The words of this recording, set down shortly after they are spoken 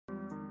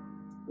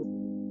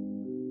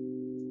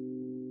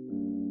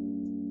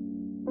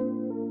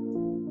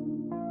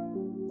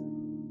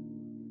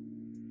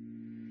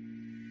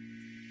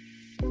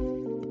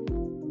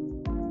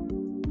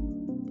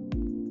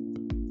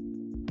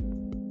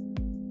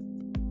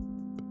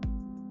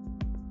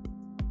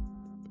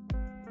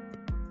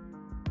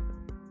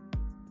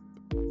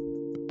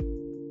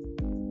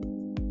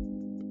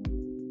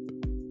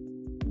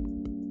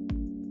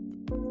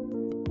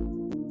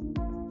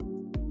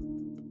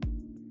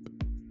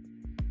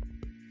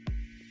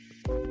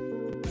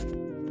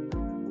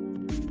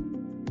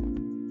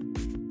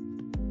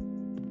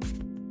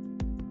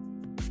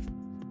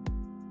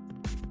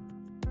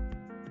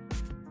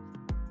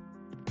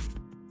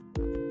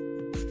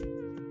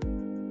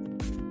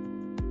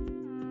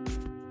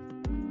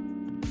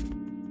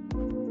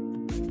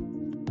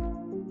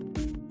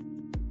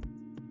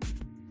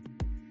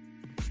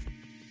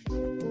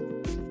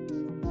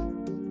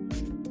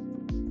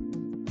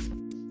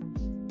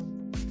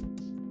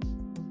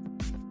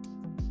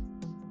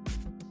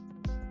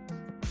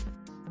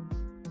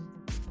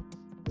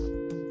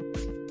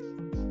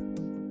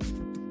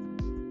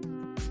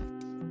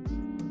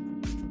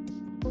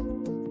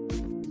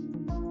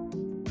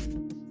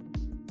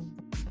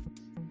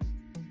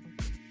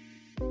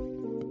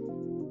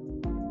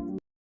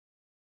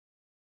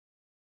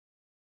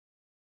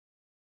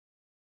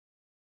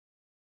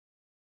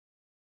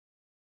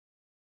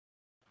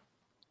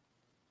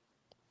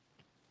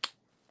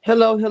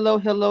Hello, hello,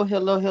 hello,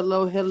 hello,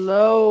 hello,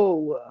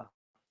 hello.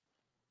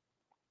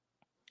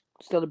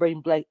 Celebrating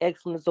Black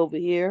excellence over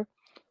here,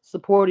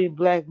 supporting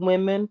Black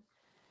women.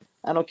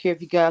 I don't care if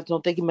you guys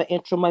don't think my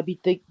intro might be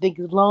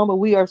thinking long, but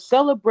we are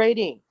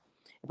celebrating.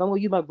 If I'm going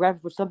to use my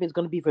graphic for something, it's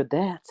going to be for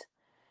that.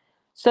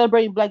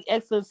 Celebrating Black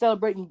excellence,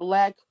 celebrating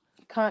Black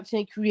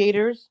content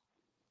creators,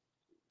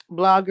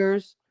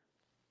 bloggers,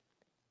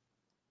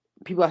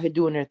 people out here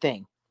doing their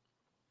thing.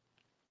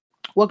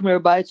 Welcome,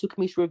 everybody, to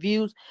Kamisha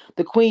Reviews,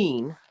 the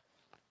Queen.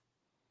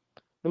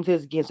 Let me say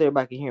this again so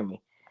everybody can hear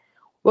me.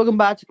 Welcome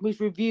back to Kamisha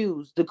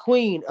Reviews, the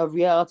Queen of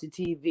reality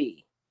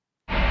TV.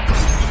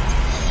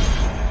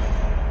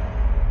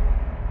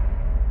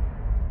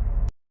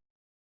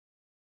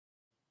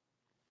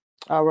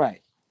 All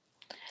right.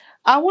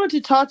 I wanted to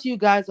talk to you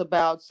guys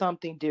about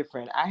something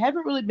different. I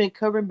haven't really been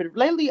covering, but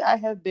lately I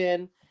have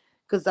been,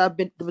 because I've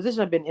been, the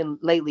position I've been in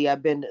lately,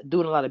 I've been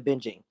doing a lot of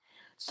binging.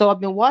 So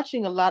I've been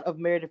watching a lot of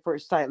Married at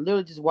First Sight,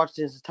 literally just watched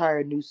this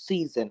entire new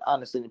season,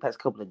 honestly, in the past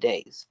couple of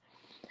days.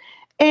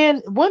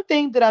 And one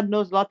thing that I've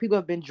noticed a lot of people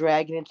have been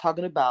dragging and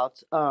talking about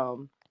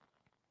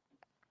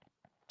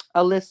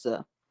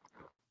Alyssa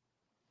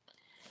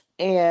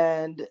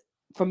and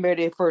from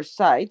Married at First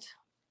Sight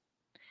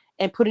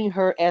and putting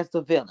her as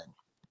the villain.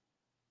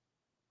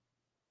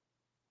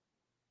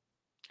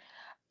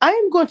 I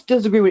am going to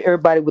disagree with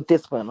everybody with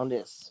this one on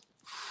this.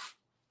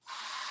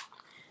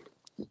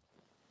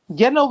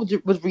 You know,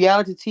 with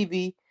reality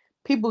TV,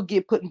 people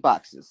get put in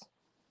boxes.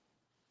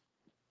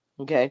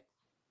 Okay,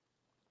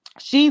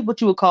 she's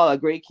what you would call a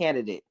great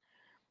candidate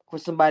for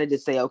somebody to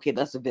say, okay,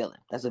 that's a villain.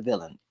 That's a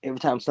villain. Every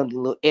time something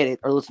little edit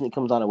or listening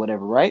comes on or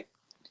whatever, right?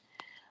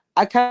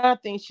 I kind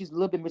of think she's a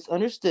little bit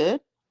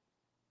misunderstood,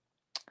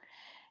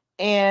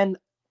 and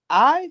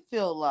I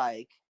feel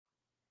like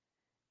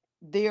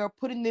they are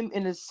putting them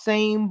in the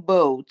same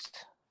boat.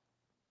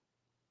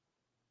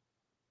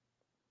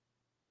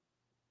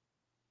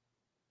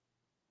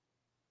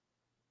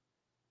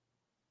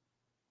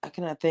 I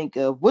cannot think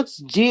of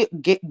what's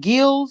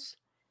Gil's.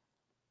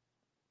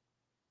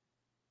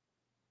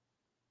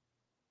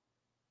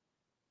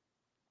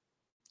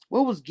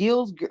 What was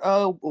Gil's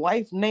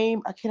wife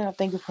name? I cannot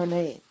think of her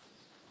name.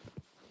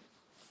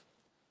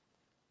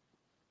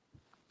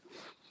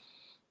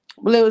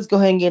 But let's go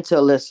ahead and get into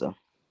Alyssa.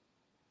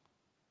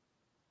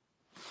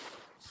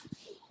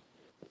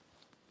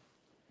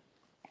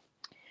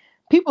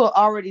 People are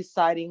already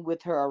siding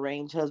with her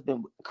arranged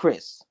husband,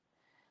 Chris.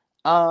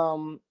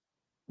 Um,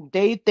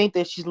 they think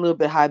that she's a little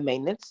bit high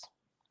maintenance.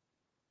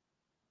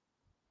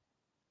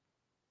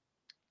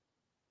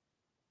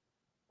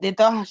 They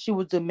thought she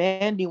was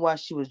demanding while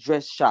she was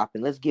dressed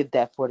shopping. Let's give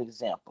that for an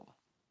example.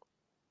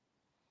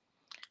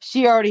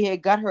 She already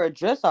had got her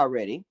address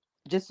already,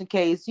 just in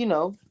case,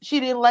 she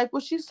didn't like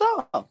what she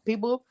saw.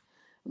 People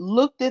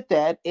looked at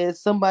that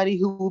as somebody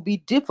who will be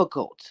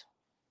difficult.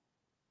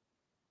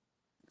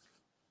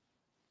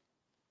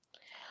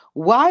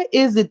 Why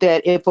is it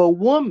that if a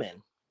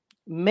woman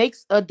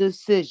makes a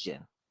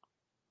decision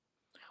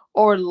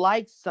or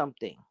likes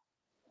something,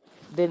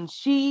 then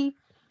she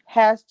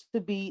has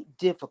to be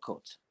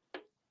difficult?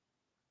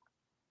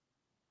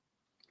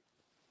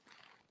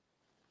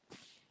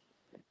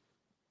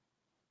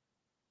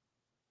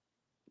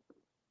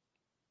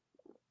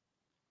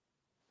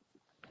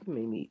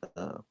 Made me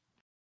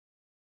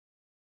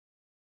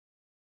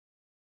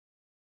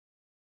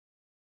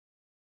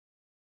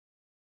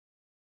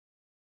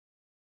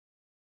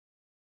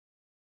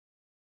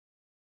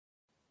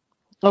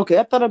Okay,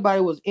 I thought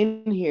everybody was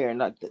in here, and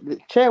like the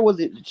chat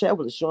wasn't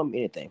showing me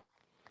anything.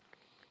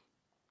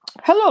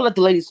 Hello, let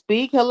the lady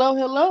speak. Hello,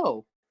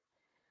 hello,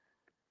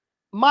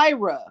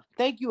 Myra.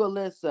 Thank you,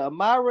 Alyssa.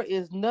 Myra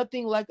is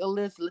nothing like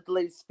Alyssa. Let the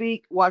lady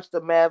speak. Watch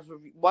the Mavs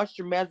review. Watch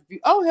your Mavs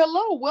review. Oh,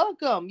 hello,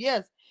 welcome.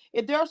 Yes,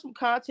 if there are some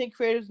content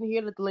creators in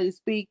here, let the lady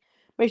speak.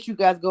 Make sure you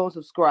guys go and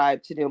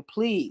subscribe to them,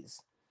 please.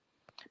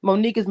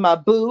 Monique is my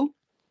boo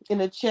in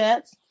the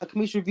chats, a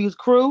Commission Reviews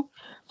crew.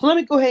 So let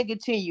me go ahead and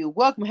continue.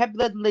 Welcome. Happy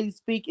Let the Lady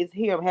Speak is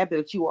here. I'm happy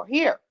that you are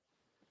here.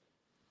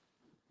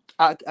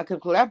 I can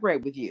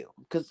collaborate with you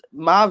because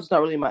math's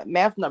not really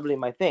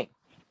my thing.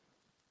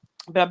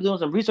 But I've been doing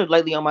some research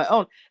lately on my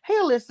own. Hey,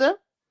 Alyssa.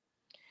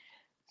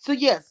 So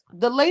yes,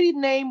 the lady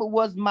name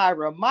was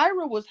Myra.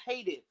 Myra was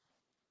hated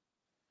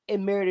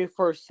in Married at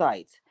First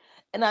Sight,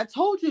 and I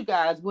told you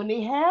guys when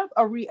they have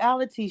a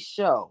reality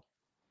show,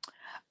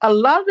 a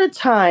lot of the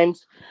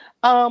times,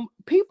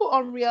 people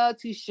on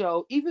reality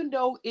show, even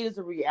though it is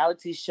a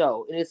reality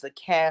show and it's a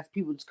cast,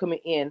 people just coming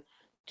in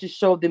to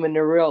show them in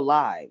their real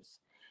lives,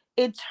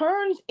 it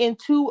turns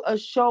into a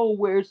show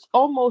where it's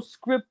almost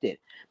scripted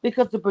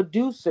because the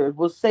producers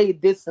will say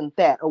this and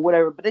that or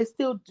whatever, but they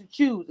still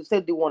choose to say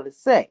what they want to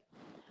say.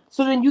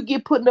 So then you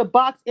get put in a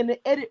box in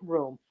the edit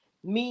room.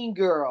 Mean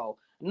girl,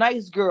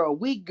 nice girl,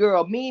 weak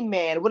girl, mean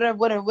man, whatever,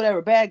 whatever,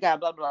 whatever, bad guy,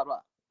 blah, blah,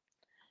 blah.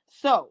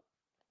 So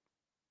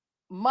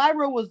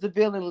Myra was the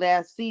villain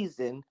last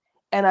season,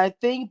 and I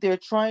think they're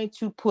trying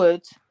to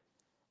put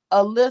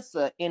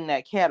Alyssa in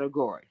that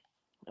category.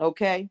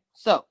 Okay,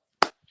 so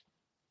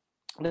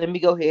let me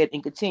go ahead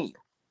and continue.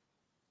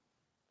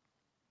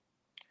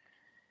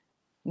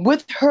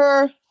 with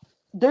her,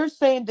 they're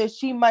saying that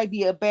she might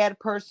be a bad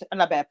person,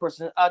 not bad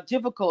person, a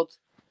difficult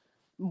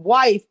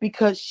wife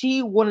because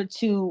she wanted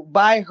to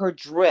buy her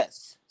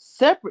dress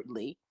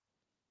separately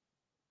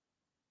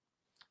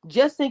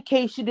just in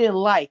case she didn't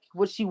like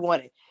what she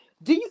wanted.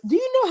 Do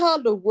you know how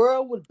the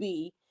world would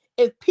be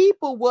if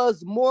people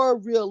was more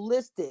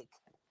realistic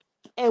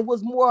and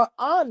was more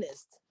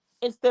honest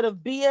instead of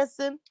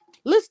BSing?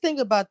 Let's think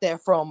about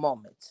that for a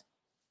moment.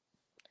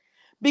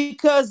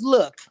 Because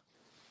look,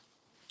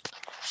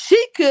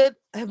 she could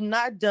have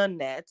not done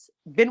that,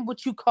 been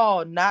what you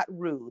call not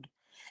rude,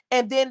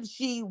 and then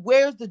she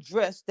wears the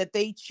dress that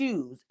they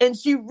choose, and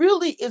she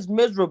really is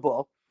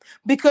miserable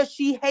because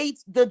she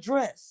hates the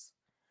dress,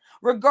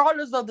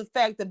 regardless of the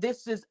fact that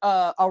this is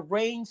a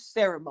arranged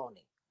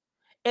ceremony.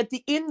 At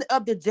the end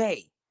of the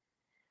day,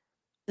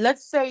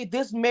 let's say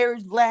this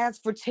marriage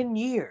lasts for 10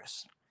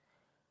 years.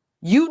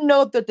 You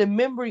know that the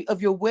memory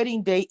of your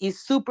wedding day is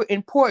super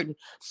important.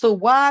 So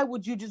why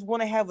would you just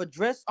want to have a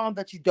dress on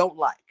that you don't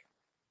like?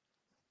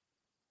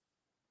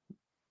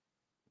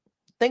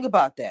 Think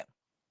about that.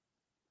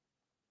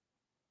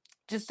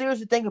 Just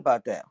seriously think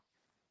about that.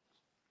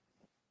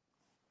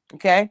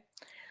 Okay?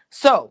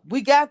 So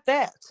we got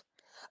that.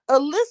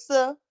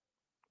 Alyssa,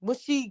 when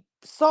she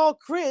saw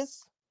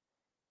Chris,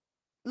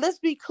 let's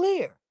be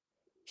clear,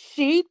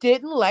 she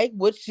didn't like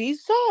what she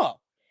saw.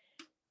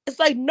 It's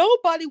like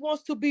nobody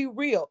wants to be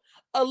real.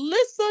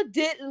 Alyssa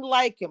didn't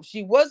like him.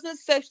 She wasn't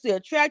sexually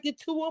attracted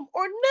to him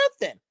or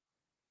nothing.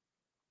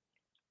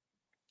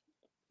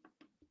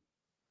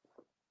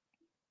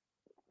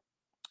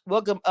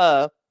 Welcome,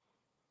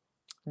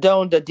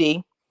 Don the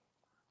D.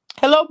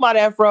 Hello, Mod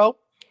Afro.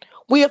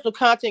 We have some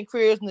content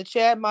creators in the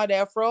chat, Mod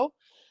Afro.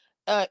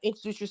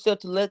 Introduce yourself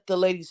to let the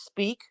ladies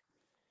speak.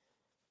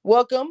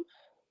 Welcome.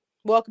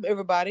 Welcome,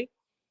 everybody.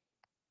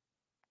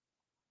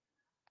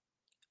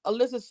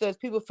 Alyssa says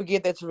people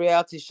forget that's a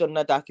reality show,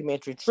 not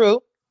documentary.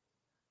 True.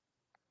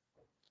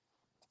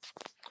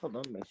 Hold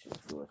on, make sure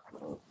it's yours.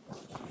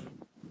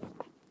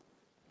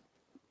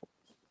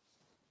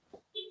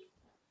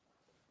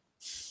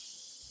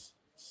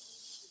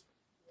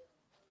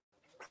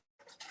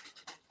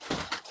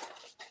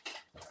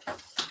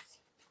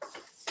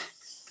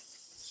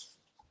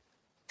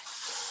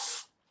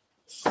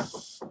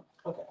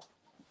 Okay.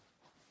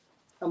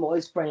 I'm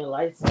always spraying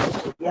lights.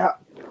 Yeah,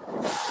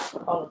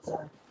 all the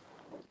time.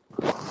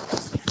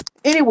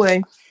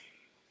 Anyway,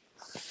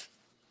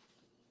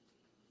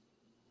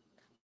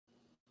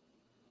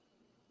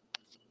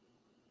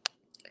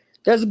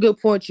 that's a good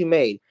point you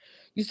made.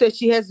 You said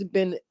she hasn't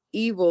been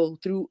evil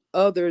through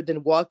other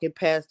than walking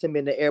past him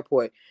in the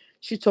airport.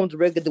 She told him to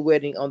regulate the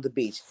wedding on the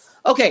beach.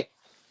 Okay,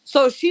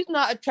 so she's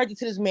not attracted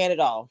to this man at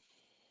all.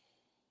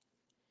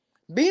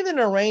 Being in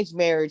an arranged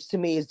marriage to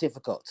me is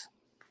difficult.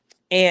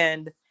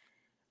 And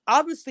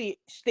obviously,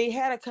 they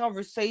had a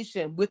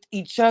conversation with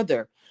each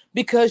other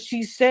because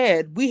she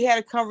said, we had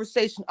a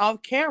conversation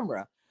off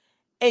camera.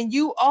 And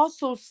you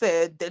also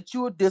said that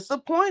you were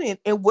disappointed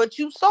in what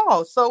you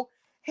saw. So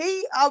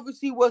he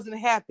obviously wasn't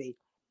happy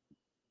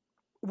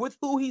with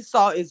who he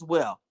saw as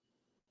well.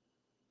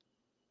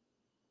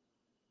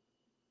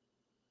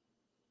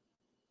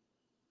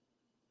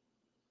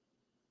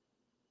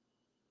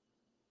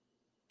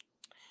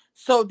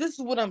 So this is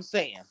what I'm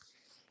saying.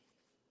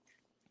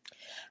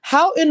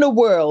 How in the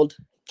world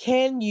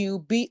can you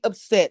be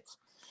upset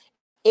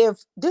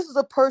if this is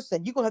a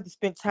person you're gonna have to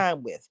spend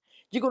time with?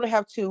 You're gonna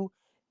have to,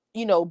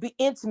 be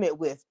intimate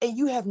with, and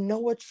you have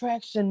no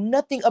attraction,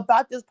 nothing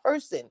about this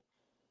person.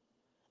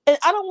 And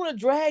I don't want to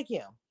drag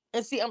him.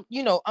 And see,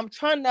 I'm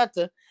trying not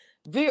to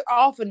veer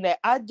off in that.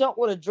 I don't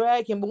want to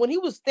drag him. But when he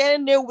was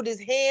standing there with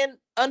his hand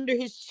under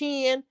his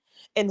chin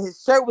and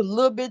his shirt was a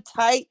little bit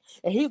tight,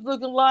 and he's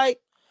looking like,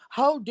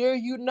 how dare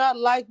you not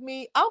like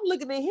me? I'm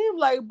looking at him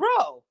like,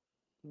 bro.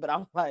 But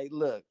I'm like,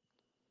 look,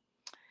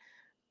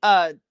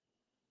 uh,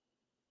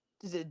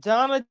 is it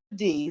Donna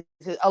D?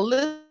 Is it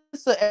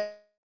Alyssa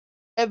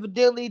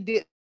evidently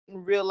didn't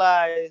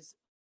realize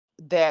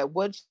that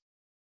what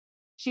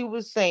she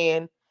was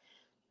saying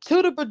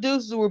to the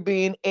producers were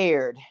being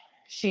aired.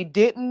 She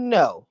didn't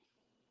know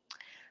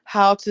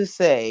how to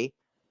say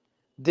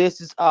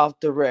this is off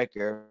the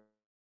record.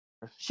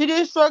 She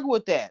didn't struggle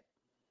with that.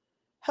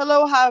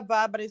 Hello, high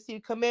vibe. I didn't see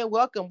you come in.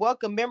 Welcome,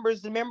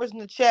 members and members in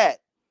the chat.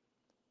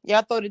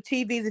 Y'all throw the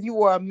TVs if you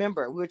were a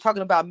member. We were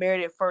talking about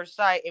Married at First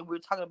Sight, and we were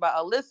talking about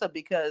Alyssa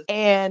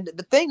and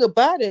the thing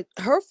about it,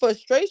 her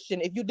frustration,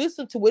 if you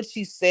listen to what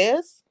she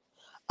says,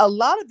 a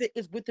lot of it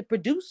is with the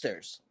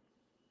producers.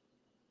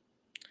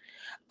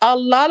 A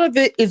lot of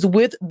it is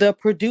with the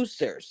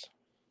producers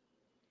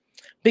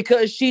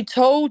because she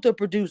told the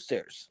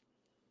producers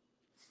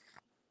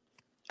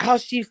how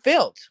she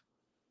felt.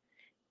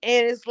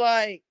 And it's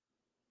like,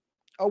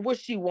 or what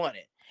she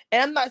wanted.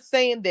 And I'm not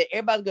saying that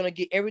everybody's going to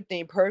get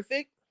everything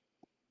perfect.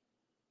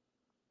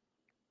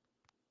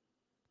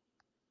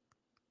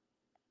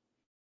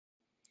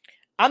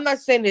 I'm not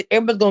saying that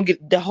everybody's going to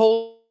get the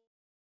whole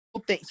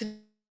thing,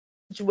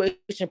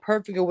 situation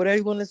perfect or whatever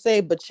you want to say.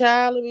 But,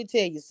 child, let me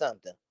tell you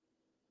something.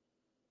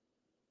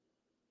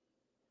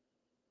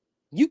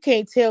 You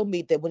can't tell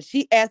me that when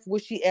she asked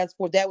what she asked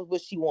for, that was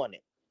what she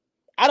wanted.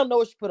 I don't know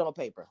what she put on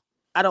paper.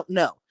 I don't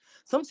know.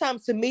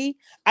 Sometimes to me,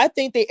 I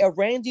think they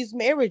arrange these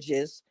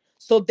marriages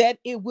so that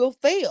it will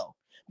fail.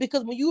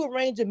 Because when you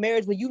arrange a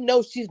marriage when you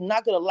know she's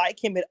not gonna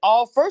like him at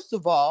all, first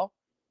of all,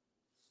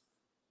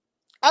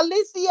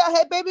 Alicia,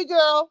 hey baby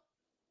girl,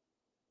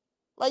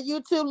 my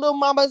YouTube little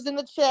mama's in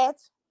the chat.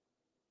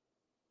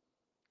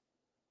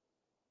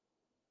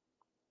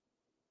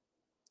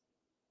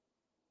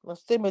 My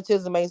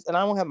stigmatism ain't, and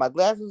I don't have my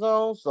glasses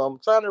on, so I'm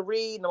trying to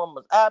read, and I'm on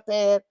my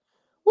iPad.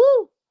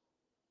 Woo!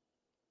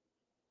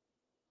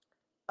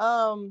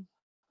 Um,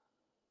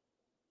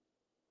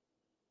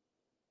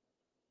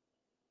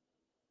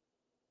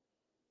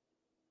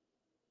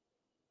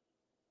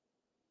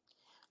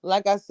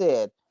 like I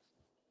said,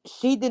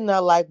 she did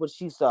not like what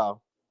she saw.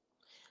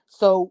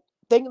 So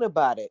thinking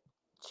about it,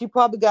 she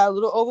probably got a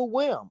little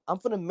overwhelmed. I'm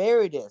gonna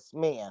marry this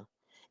man,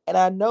 and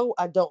I know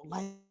I don't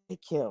like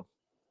him.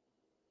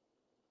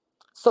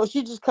 So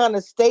she just kind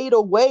of stayed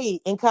away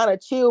and kind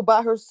of chilled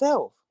by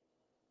herself.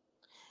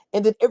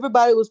 And then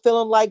everybody was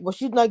feeling like, well,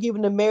 she's not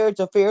giving the marriage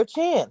a fair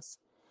chance.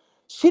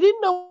 She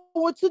didn't know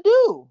what to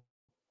do.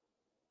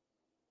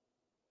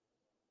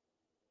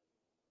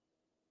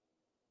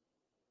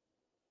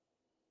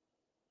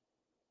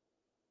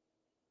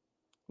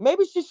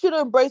 Maybe she should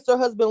have embraced her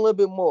husband a little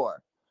bit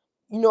more.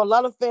 A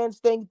lot of fans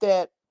think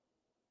that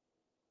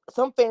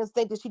some fans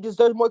think that she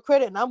deserves more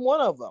credit, and I'm one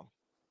of them.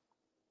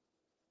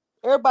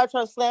 Everybody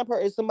trying to slam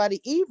her as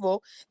somebody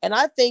evil, and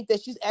I think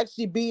that she's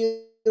actually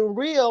being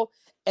real,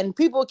 and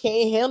people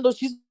can't handle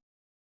she's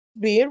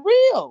being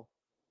real.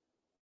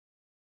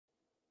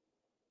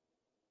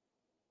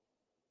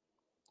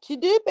 She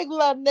did make a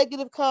lot of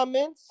negative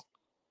comments.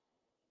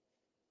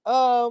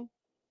 Um,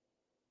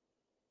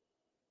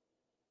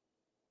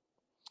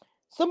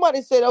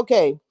 Somebody said,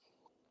 okay,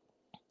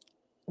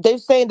 they're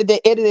saying that they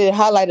edited and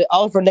highlighted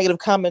all of her negative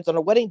comments on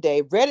her wedding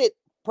day. Reddit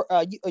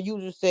a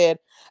user said,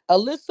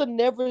 Alyssa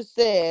never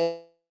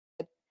said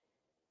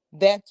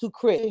that to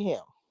Chris, to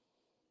him.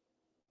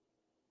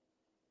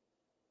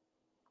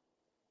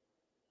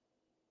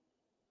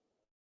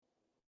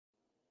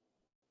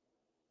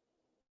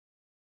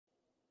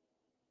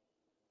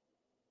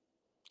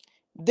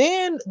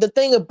 Then the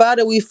thing about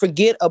it, we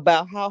forget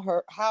about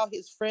how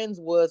his friends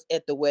was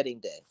at the wedding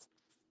day.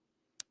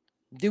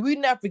 Did we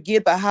not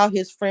forget about how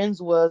his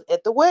friends was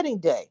at the wedding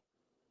day?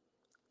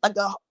 Like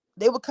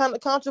they were kind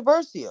of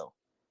controversial.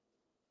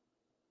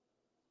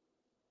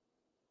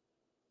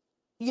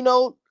 You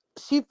know,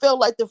 she felt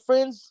like the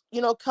friends,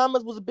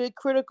 comments was a bit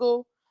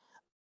critical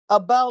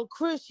about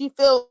Chris. She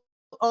felt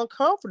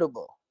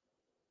uncomfortable.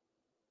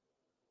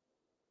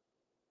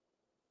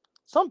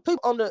 Some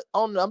people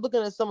I'm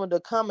looking at some of the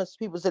comments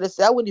people said, they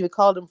said I wouldn't even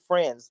call them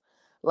friends.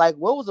 Like,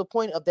 what was the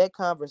point of that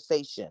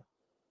conversation?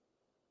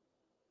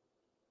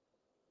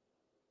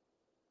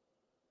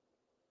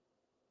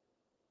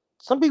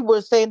 Some people were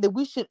saying that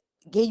we should,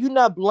 can you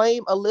not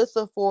blame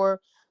Alyssa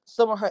for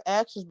some of her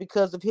actions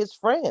because of his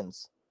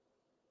friends?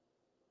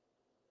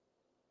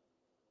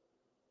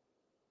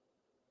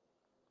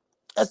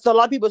 And so a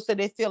lot of people say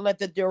they feel like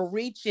that they're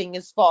reaching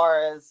as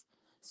far as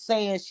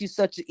saying she's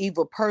such an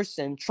evil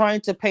person,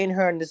 trying to paint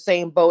her in the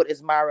same boat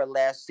as Myra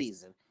last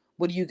season.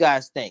 What do you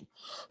guys think?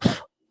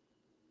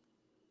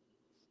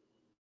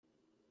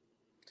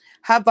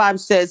 High Vibe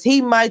says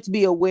he might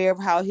be aware of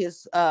how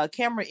his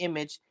camera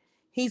image,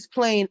 he's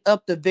playing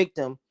up the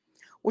victim,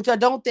 which I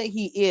don't think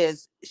he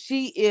is.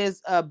 She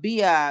is a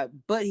bi,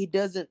 but he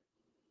doesn't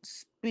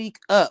speak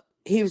up.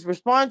 His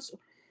response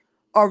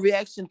or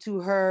reaction to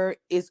her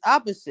is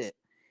opposite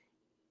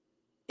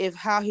if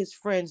how his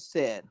friends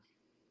said.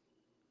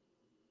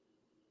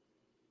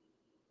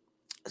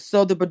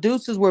 So the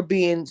producers were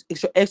being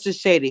extra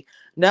shady.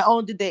 Not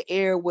only did they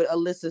air what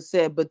Alyssa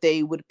said, but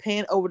they would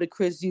pan over to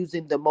Chris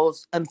using the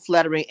most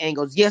unflattering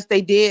angles. Yes,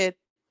 they did.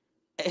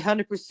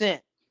 100%.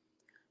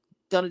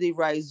 Donnelly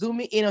right.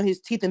 Zooming in on his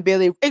teeth and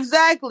barely.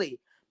 Exactly.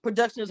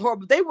 Production is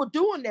horrible. They were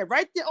doing that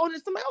right there on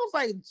it. Somebody was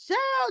like,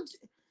 child.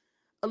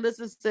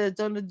 Alyssa says,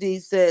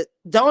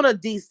 Donna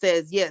D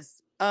says,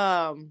 yes.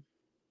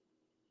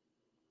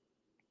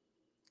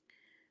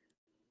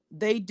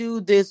 They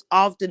do this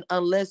often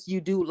unless you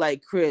do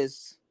like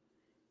Chris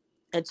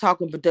and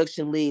talking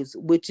production leaves,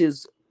 which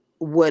is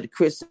what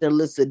Chris and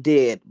Alyssa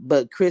did.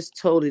 But Chris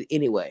told it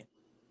anyway.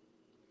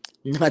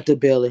 Not to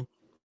Billy.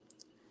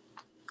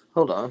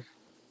 Hold on.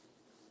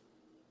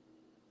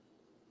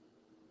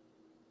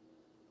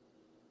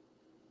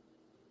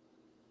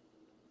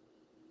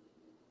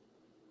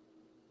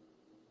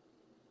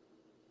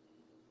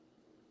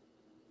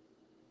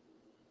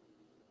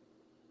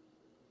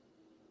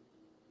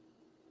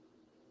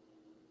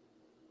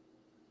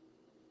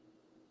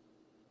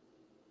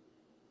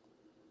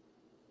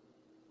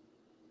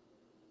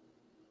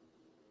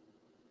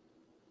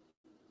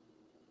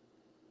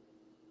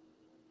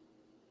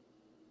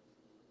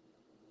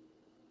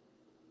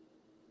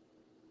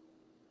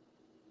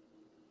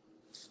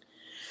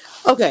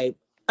 Okay.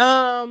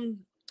 Um,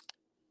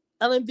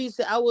 LMV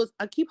said,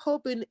 I keep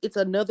hoping it's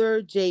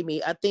another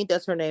Jamie. I think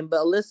that's her name, but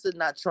Alyssa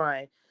not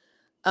trying.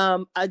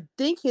 I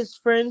think his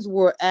friends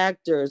were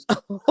actors.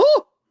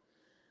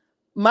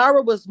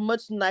 Myra was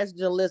much nicer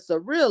than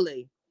Alyssa.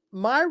 Really?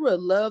 Myra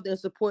loved and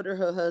supported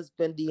her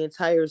husband the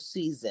entire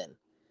season.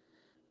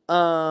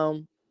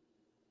 Um,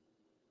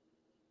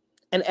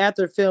 and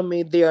after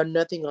filming, they are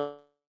nothing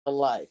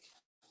alike.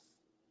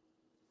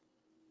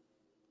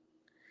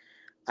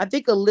 I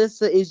think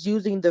Alyssa is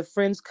using the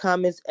friend's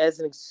comments as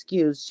an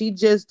excuse. She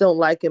just don't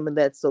like him, and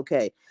that's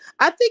okay.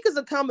 I think it's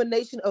a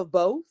combination of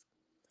both.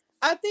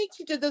 I think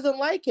she just doesn't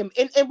like him.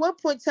 And at one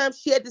point in time,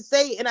 she had to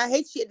say, and I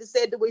hate she had to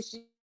say it the way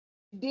she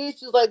did.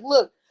 She was like,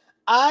 "Look,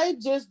 I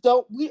just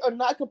don't. We are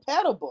not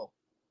compatible."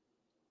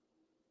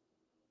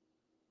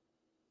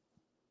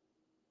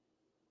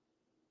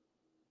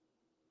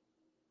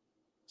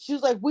 She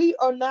was like, "We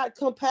are not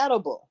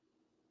compatible."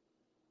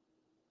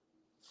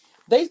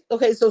 They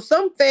okay. So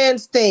some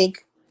fans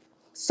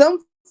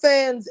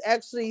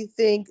actually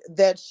think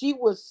that she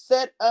was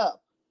set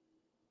up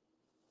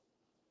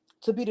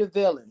to be the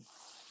villain,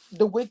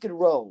 the wicked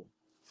role.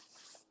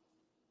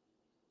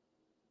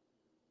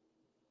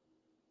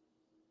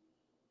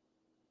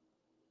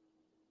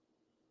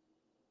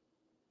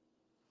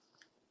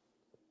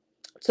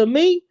 To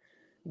me,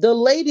 the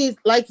ladies,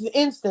 like for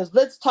instance,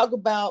 let's talk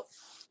about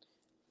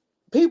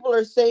people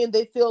are saying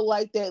they feel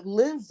like that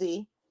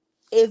Lindsay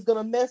is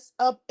gonna mess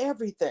up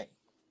everything.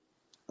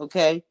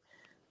 Okay.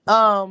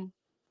 Um,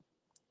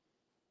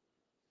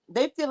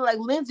 they feel like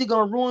Lindsay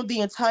gonna ruin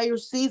the entire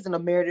season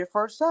of Married at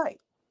First Sight.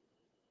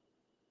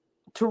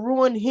 To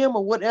ruin him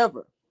or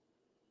whatever,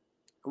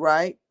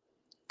 right?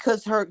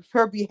 Because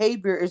her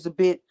behavior is a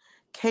bit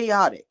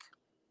chaotic.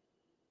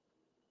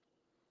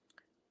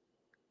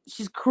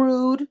 She's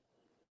crude.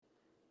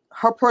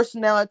 Her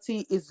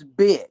personality is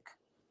big.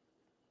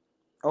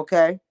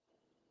 Okay.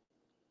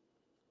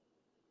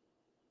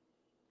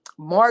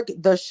 Mark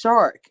the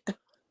Shark.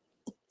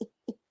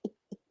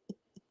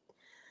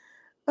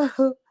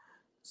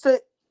 So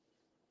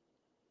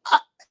I,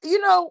 you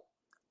know,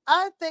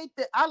 I think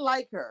that I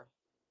like her,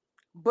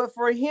 but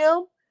for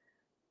him,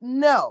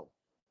 no,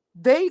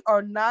 they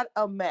are not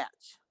a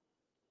match.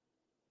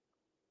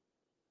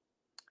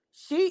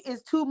 She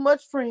is too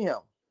much for him.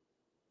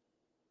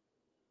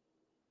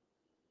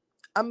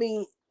 I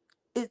mean,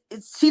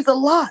 she's a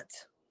lot.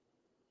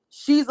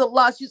 She's a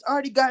lot. She's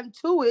already gotten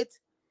to it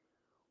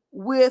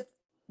with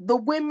the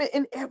women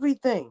and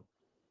everything.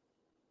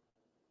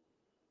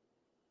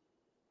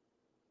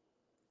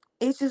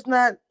 It's just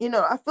not,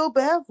 I feel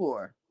bad for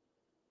her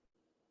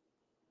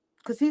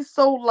because he's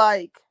so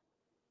like,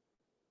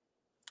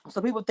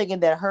 so people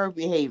thinking that her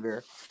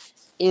behavior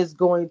is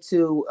going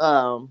to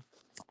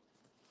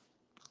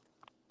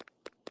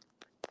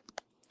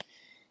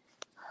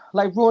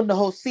like ruin the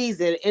whole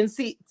season. And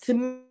see,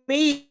 to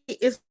me,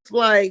 it's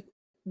like,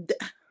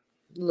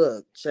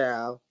 look,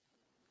 child,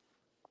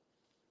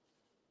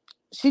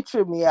 she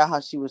tripped me out how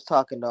she was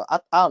talking though. I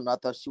don't know. I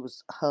thought she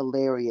was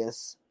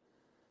hilarious.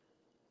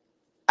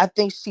 I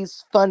think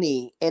she's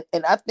funny,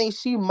 and I think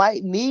she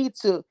might need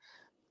to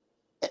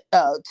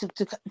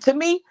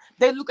me.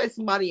 They look like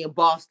somebody in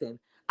Boston.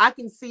 I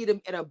can see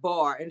them at a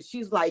bar, and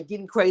she's like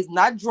getting crazy,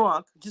 not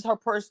drunk, just her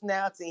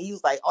personality. And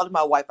he's like, "Oh,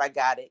 my wife, I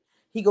got it."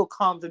 He go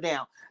calms her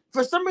down.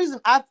 For some reason,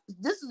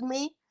 this is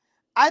me.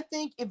 I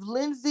think if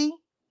Lindsay,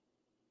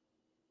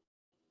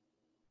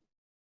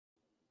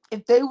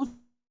 if they was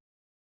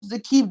to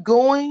keep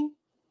going,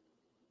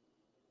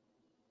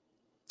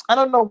 I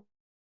don't know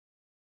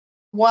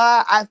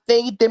why I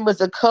think them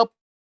as a couple,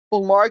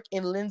 Mark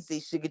and Lindsay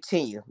should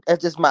continue.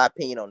 That's just my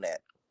opinion on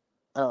that.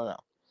 I don't know.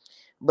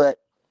 But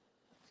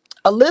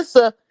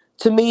Alyssa,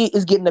 to me,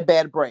 is getting a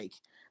bad break.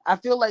 I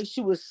feel like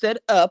she was set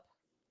up,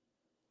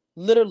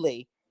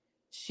 literally,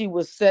 she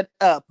was set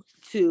up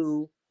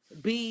to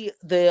be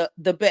the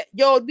bad,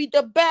 be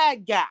the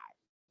bad guy.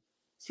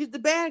 She's the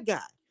bad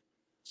guy.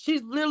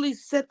 She's literally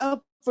set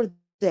up for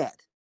that.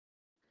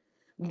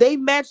 They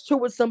matched her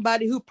with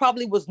somebody who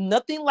probably was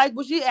nothing like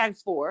what she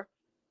asked for.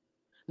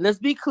 Let's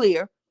be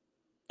clear.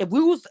 If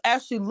we was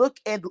actually look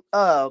at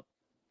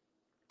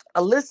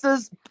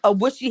Alyssa's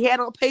what she had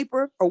on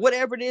paper or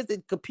whatever it is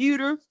in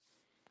computer,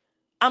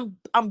 I'm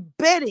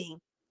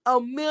betting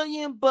 $1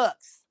 million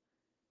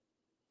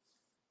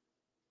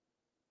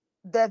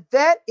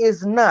that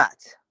is not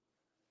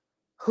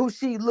who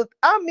she looked.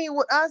 I mean,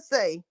 when I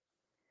say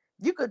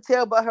you could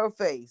tell by her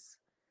face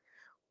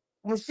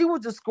when she was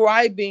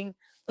describing,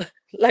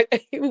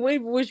 like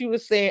when she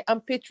was saying,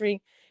 I'm picturing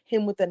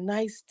him with a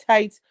nice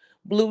tight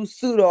blue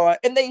suit on,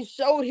 and they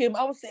showed him.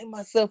 I was saying to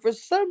myself, for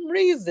some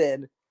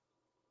reason,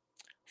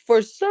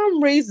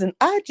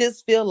 I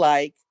just feel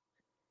like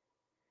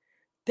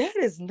that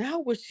is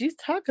not what she's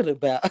talking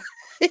about.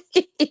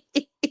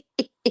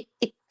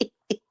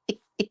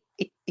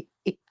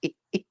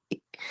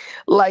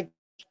 Like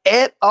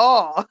at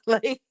all.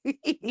 Like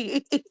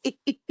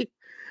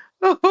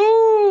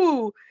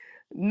oh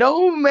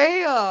no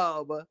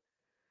ma'am.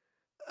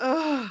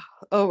 Oh,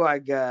 oh my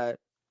god.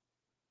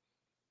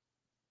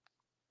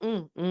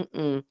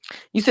 Mm.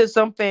 You said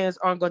some fans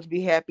aren't going to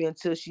be happy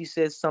until she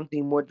says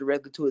something more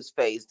directly to his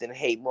face than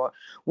hate more.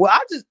 Well,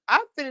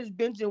 I finished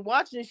binging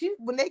watching. She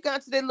when they got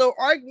into their little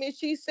argument,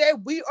 she said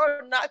we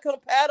are not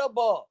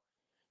compatible.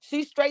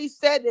 She straight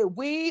said that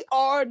we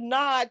are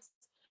not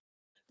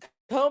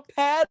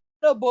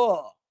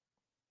compatible.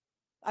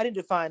 I need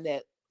to find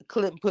that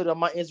clip and put it on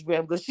my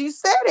Instagram because she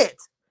said it.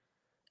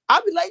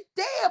 I'll be like,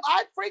 damn,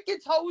 I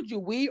freaking told you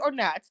we are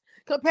not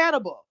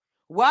compatible.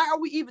 Why are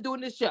we even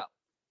doing this show?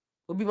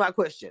 Would be my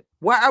question.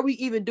 Why are we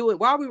even doing?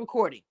 Why are we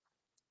recording?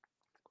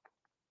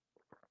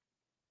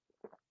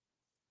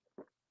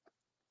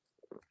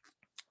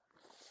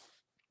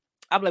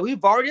 I'm like,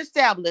 we've already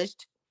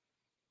established.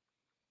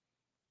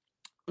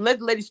 Let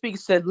the lady speak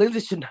said Lindsay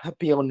should not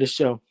be on this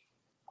show.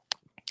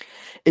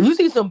 If you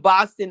see some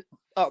Boston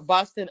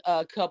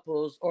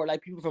couples or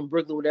like people from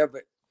Brooklyn,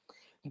 whatever,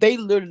 they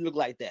literally look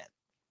like that.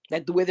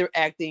 Like the way they're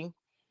acting,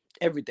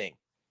 everything.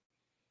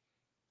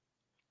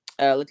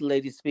 Let the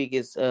lady speak.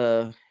 It's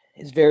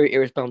very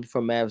irresponsible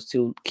for Mavs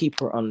to keep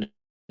her on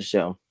the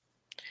show.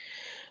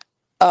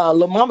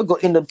 Lil Mama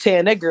gonna end up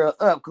tearing that girl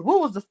up. Cause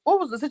what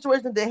was the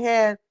situation that they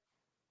had?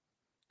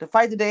 The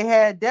fight that they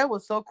had that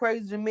was so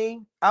crazy to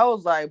me. I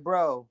was like,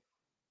 bro,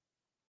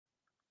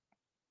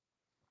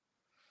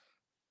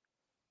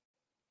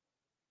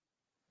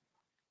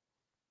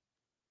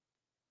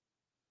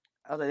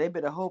 I was like, they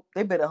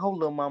better hope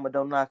Lil Mama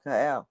don't knock her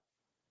out.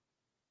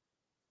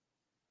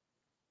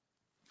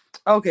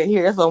 Okay,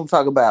 here, that's what I'm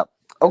talking about.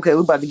 Okay,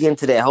 we're about to get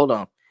into that. Hold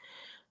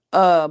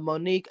on.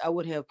 Monique, I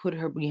would have put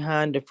her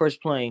behind the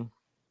first plane.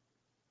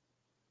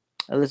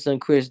 Alyssa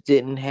and Chris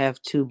didn't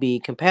have to be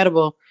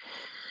compatible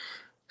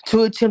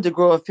to attempt to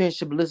grow a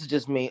friendship. Alyssa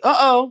just me.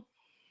 Uh-oh.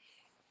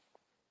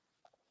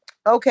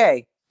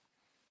 Okay.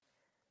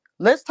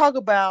 Let's talk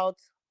about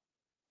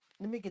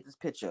let me get this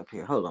picture up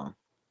here. Hold on.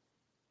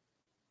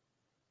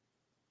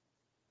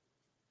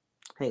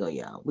 Hang on,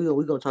 y'all. We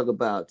gonna talk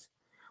about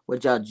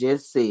what y'all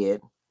just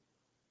said.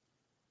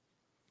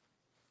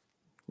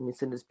 Let me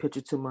send this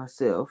picture to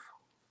myself.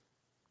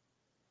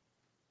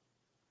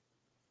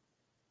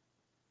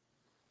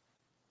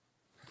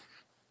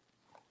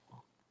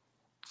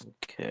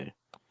 Okay.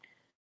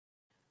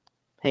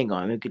 Hang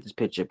on, let me get this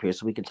picture up here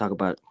so we can talk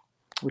about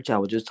what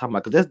y'all were just talking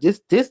about. Cause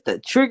that's this the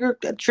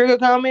trigger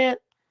comment.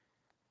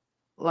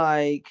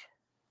 Like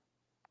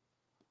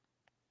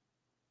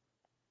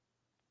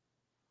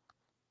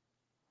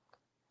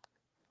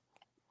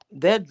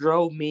that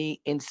drove me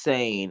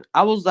insane.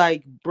 I was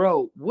like,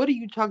 bro, what are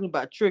you talking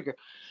about? Trigger.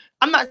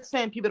 I'm not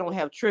saying people don't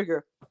have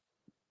trigger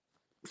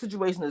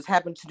situation that's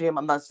happened to them.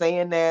 I'm not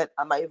saying that.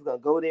 I'm not even gonna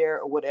go there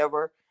or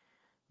whatever.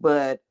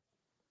 But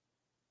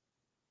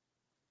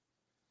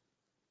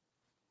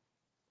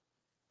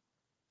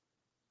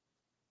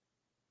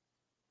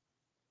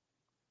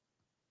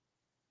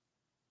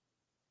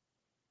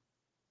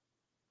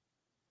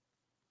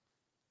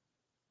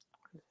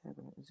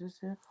is this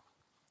it?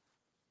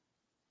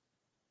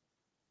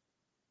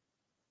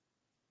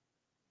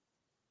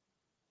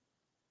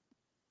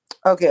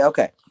 Okay.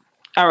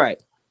 All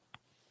right.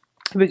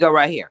 Here we go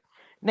right here.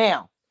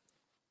 Now,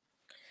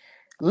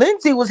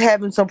 Lindsay was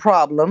having some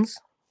problems.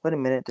 Wait a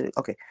minute.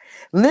 Okay.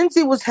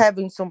 Lindsay was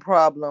having some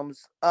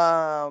problems.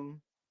 I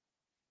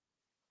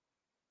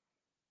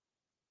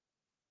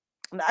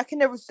can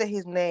never say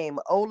his name.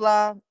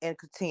 Ola and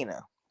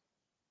Katina.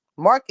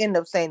 Mark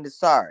ended up saying this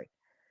sorry.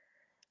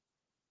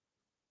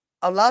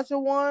 Elijah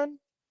won.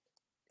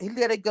 He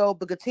let it go,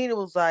 but Katina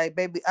was like,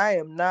 baby, I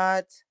am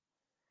not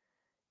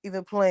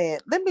even playing.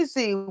 Let me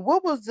see.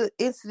 What was the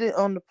incident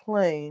on the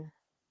plane?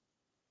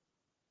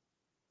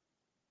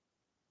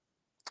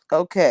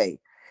 Okay.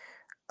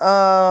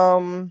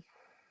 Um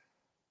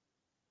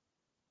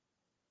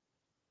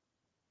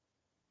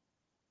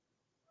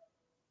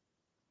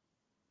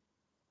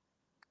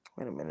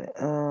Wait a minute.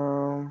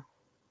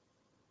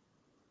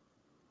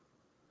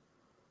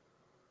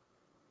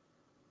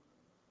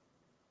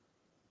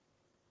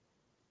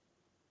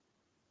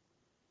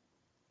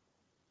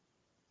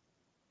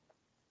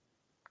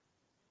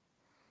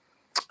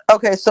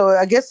 Okay, so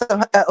I guess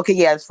okay,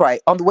 yeah, that's right.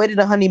 On the way to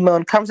the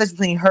honeymoon, conversation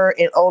between her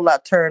and Ola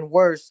turned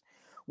worse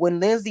when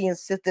Lindsay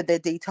insisted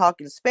that they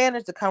talk in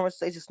Spanish. The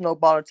conversation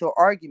snowballed into an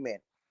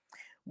argument,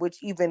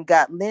 which even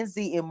got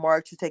Lindsay and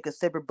Mark to take a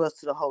separate bus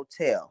to the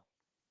hotel.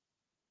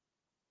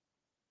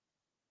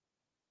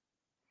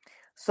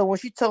 So when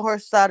she told her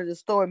side of the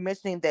story,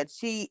 mentioning that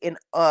she and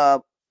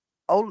Ola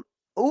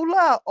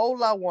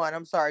one,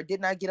 I'm sorry,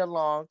 did not get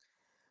along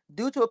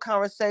due to a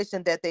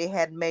conversation that they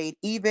had made,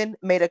 even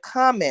made a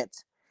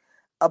comment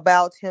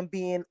about him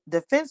being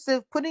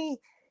defensive, putting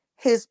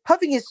his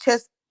puffing his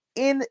chest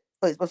in.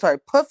 I'm sorry,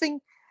 puffing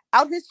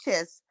out his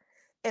chest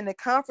in a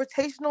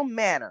confrontational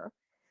manner.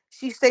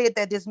 She stated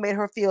that this made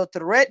her feel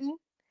threatened.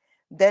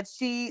 That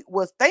she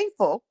was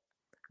thankful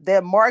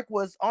that Mark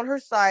was on her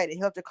side and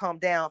helped her calm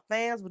down.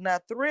 Fans were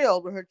not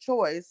thrilled with her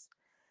choice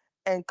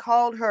and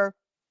called her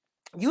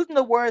using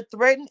the word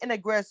threatened and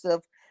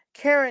aggressive.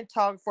 Karen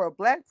talk for a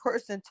black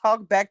person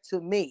talk back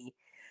to me.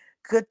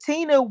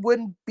 Katina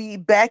wouldn't be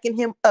backing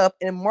him up,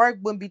 and Mark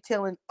wouldn't be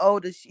telling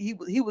Oda he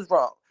was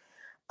wrong.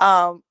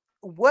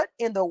 What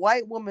in the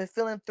white woman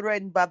feeling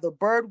threatened by the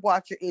bird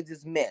watcher is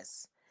this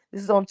mess?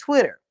 This is on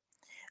Twitter.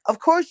 Of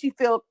course, she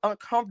felt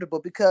uncomfortable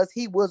because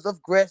he was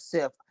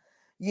aggressive.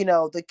 You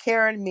know, the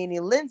Karen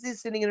meaning Lindsay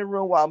sitting in the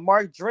room while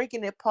Mark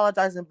drinking and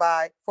apologizing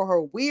for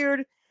her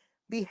weird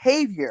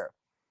behavior.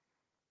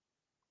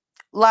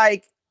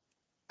 Like,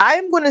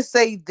 I'm going to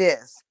say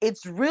this.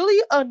 It's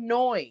really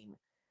annoying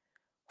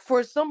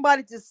for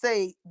somebody to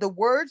say the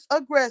words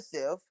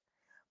aggressive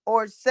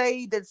or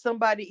say that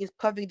somebody is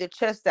puffing their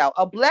chest out.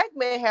 A black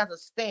man has a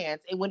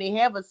stance, and when they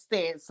have a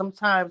stance,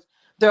 sometimes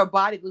their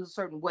body looks a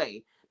certain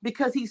way.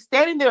 Because he's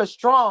standing there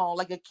strong,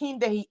 like a king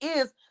that he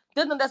is,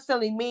 doesn't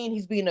necessarily mean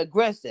he's being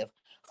aggressive.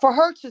 For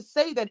her to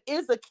say that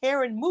is a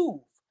Karen move.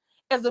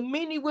 As a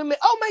many women,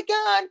 oh my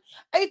God,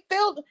 I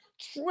felt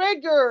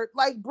triggered.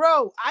 Like,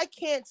 bro, I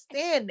can't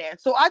stand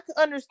that. So I can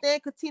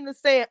understand Katina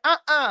saying,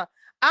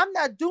 I'm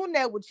not doing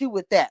that with you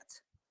with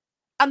that.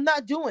 I'm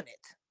not doing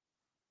it.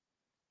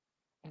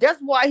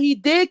 That's why he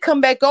did come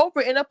back over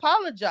and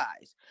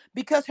apologize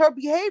because her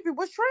behavior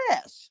was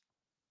trash.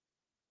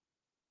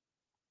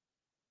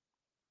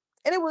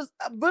 And it was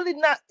really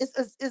not,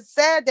 it's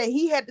sad that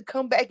he had to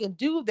come back and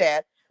do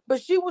that,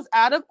 but she was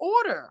out of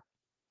order.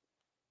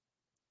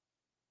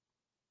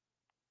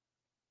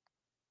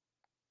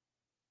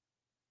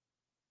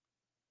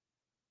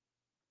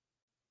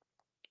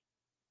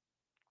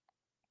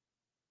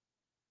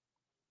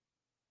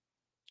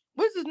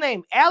 What's his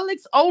name?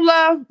 Alex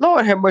Ola?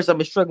 Lord have mercy,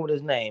 I'm struggling with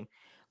his name.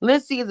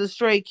 Lindsay is a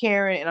straight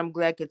Karen, and I'm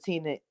glad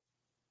Katina.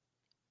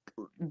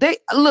 They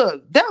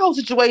look that whole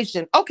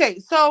situation. Okay,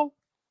 so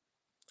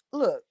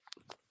look,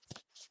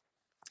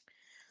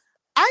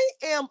 I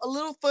am a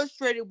little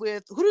frustrated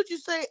with who did you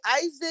say,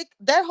 Isaac?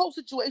 That whole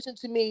situation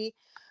to me,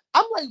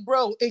 I'm like,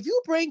 bro, if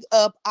you bring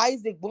up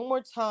Isaac one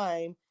more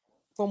time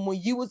from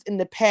when you was in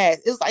the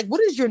past, it's like,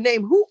 what is your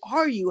name? Who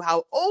are you?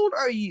 How old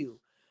are you?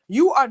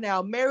 You are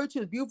now married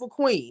to the beautiful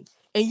queen,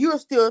 and you're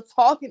still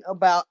talking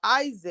about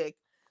Isaac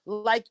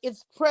like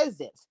it's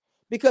present.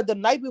 Because the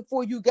night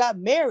before you got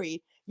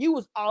married, you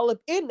was all up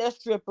in that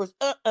strippers.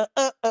 I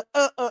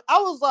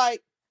was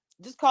like,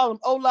 just call him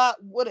Ola,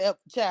 whatever,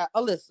 child.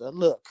 Alyssa,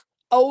 look.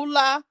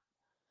 Hola,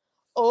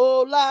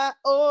 hola,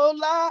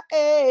 hola,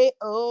 eh,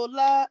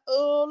 hola,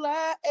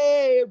 hola,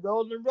 eh.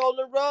 Rolling,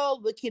 rolling, roll.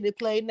 What can it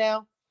play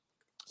now?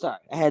 Sorry,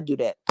 I had to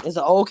do that. It's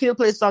an old kid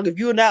play song. If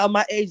you're not of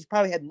my age, you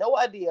probably have no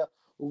idea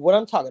what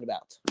I'm talking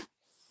about.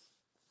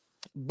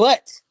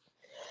 But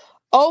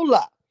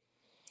Ola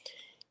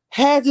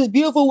has this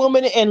beautiful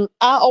woman, and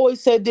I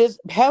always said this: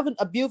 having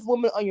a beautiful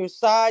woman on your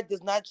side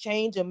does not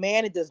change a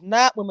man. It does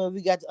not. Women,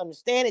 we got to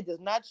understand it does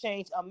not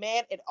change a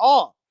man at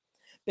all.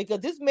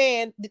 Because this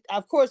man,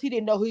 of course, he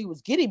didn't know who he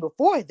was getting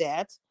before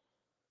that.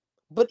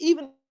 But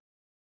even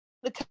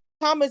the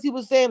comments he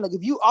was saying, like,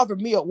 if you offered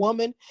me a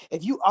woman,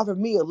 if you offered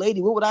me a lady,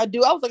 what would I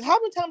do? I was like, how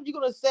many times are you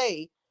gonna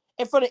say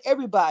in front of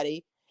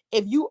everybody,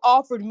 if you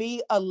offered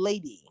me a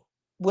lady,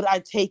 would I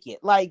take it?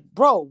 Like,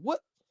 bro, what?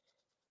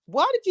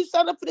 Why did you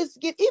sign up for this?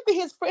 Even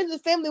his friends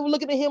and family were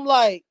looking at him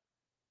like,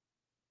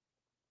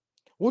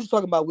 what you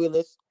talking about,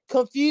 Willis?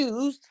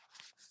 Confused,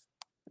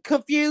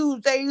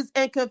 confused, dazed,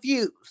 and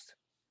confused.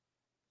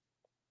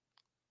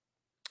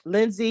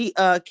 Lindsay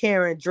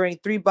Karen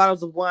drank 3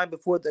 bottles of wine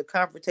before the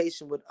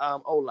confrontation with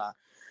Ola.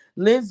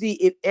 Lindsay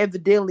it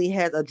evidently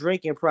has a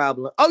drinking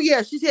problem. Oh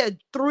yeah, she's had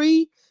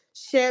 3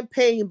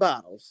 champagne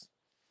bottles.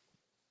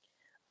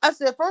 I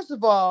said, first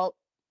of all,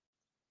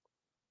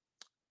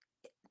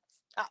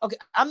 okay,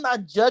 I'm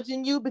not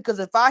judging you because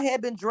if I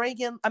had been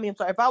drinking, I mean, I'm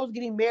sorry, if I was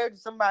getting married to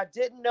somebody I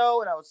didn't know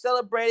and I was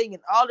celebrating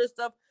and all this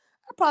stuff,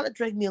 I'd probably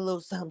drink me a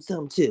little something,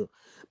 something too.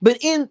 But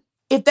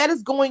if that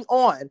is going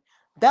on,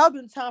 that would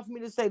be the time for me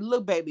to say,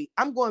 look, baby,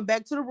 I'm going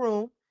back to the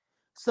room.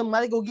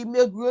 Somebody go give me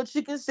a grilled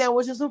chicken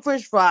sandwich and some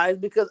French fries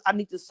because I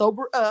need to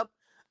sober up.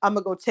 I'm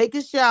gonna go take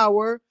a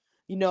shower.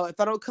 You know, if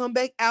I don't come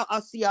back out,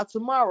 I'll see y'all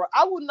tomorrow.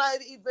 I would not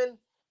even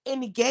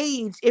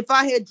engage if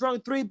I had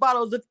drunk 3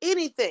 bottles of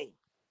anything.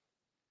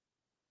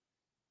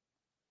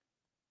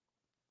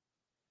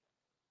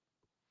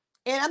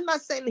 And I'm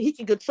not saying that he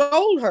can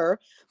control her,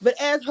 but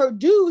as her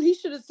dude, he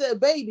should have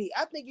said, baby,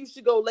 I think you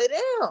should go lay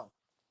down.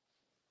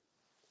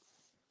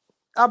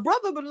 Our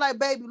brother been like,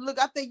 baby, look,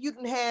 I think you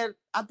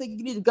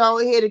need to go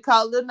ahead and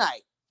call it a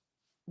night.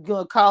 You're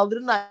gonna call it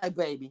a night,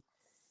 baby.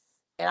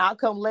 And I'll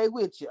come lay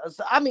with you.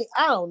 So, I mean,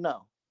 I don't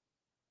know.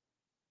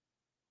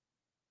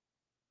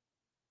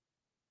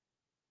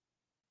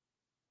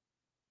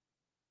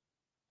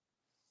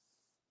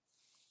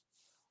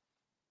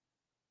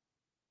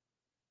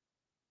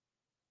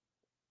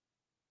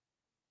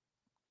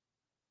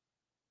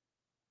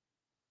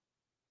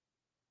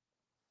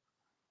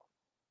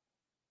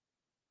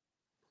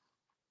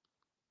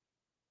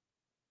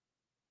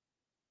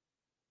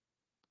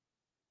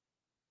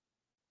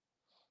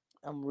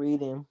 I'm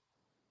reading.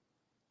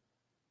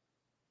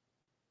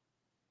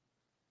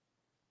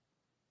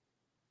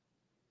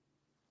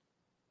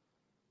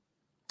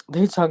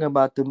 They talking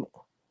about the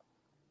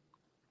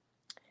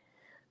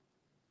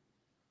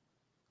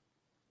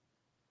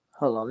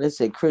Hold on. They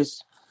said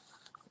Chris.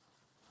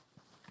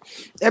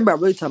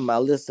 Everybody really talking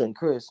about Alyssa and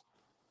Chris.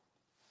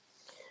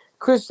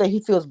 Chris said he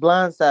feels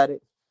blindsided.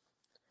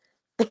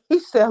 He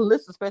said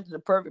Alyssa expected the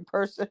perfect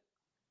person.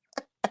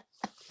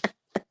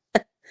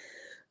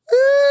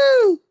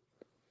 Ooh.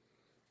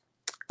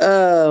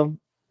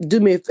 Do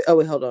me a oh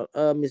wait, hold on.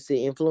 Let me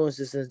see.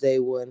 Influences since day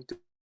one.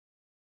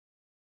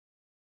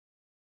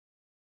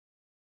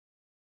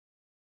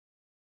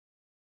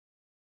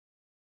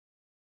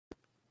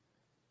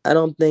 I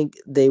don't think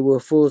they were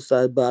full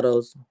size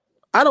bottles.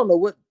 I don't know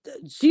what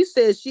she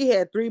said. She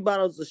had 3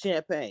 bottles of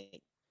champagne.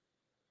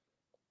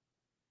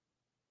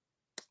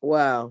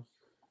 Wow.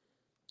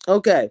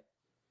 Okay.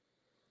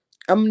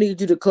 I'm gonna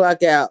need you to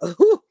clock out.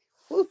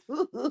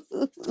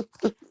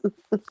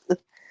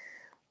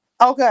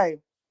 Okay.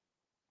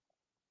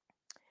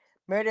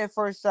 Married at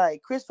first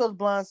sight. Chris feels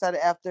blindsided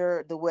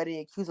after the wedding,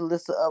 accused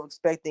Alyssa of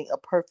expecting a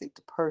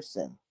perfect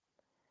person.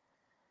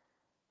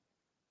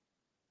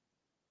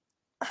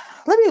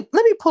 Let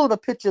me pull up a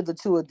picture of the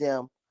two of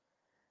them.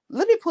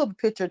 Let me pull up a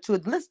picture of two.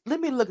 Let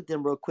me look at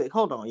them real quick.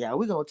 Hold on, y'all.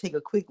 We're gonna take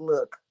a quick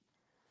look.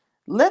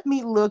 Let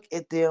me look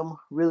at them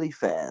really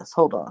fast.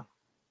 Hold on.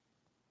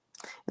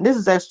 And this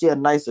is actually a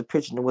nicer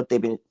picture than what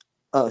they've been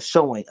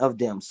showing of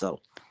them. So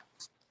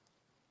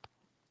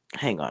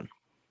hang on.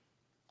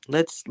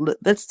 Let's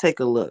take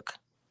a look.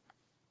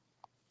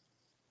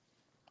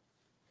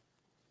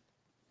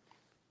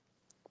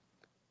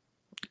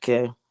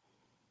 Okay.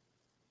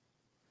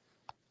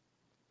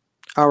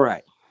 All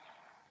right.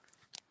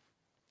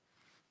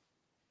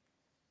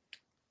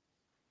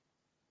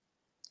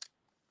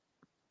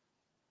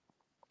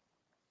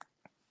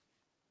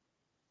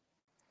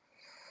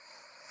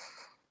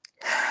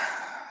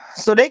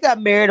 So they got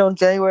married on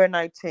January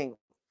 19th,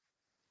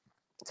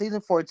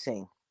 season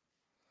 14.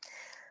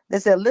 They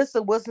said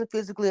Alyssa wasn't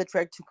physically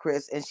attracted to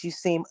Chris and she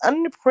seemed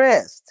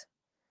unimpressed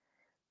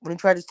when he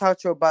tried to talk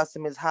to her about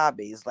some of his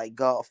hobbies like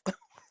golf.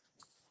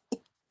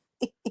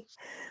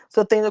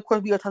 So things, of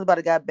course, we all talked about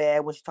it got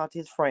bad when she talked to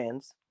his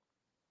friends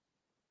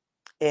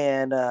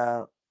and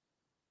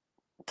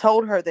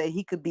told her that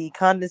he could be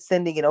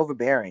condescending and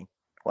overbearing.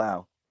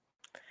 Wow.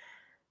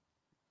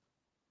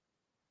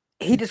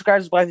 He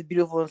describes his wife as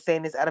beautiful and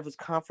saying it's out of his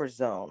comfort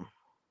zone.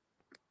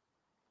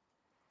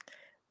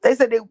 They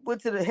said they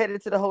went to the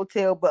headed to the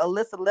hotel, but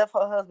Alyssa left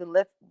her husband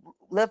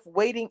left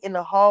waiting in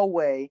the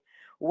hallway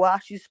while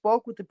she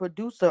spoke with the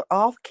producer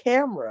off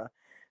camera,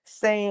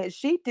 saying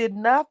she did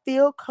not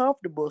feel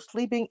comfortable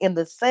sleeping in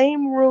the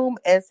same room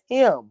as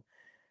him.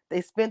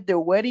 They spent their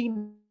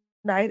wedding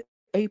night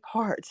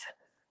apart.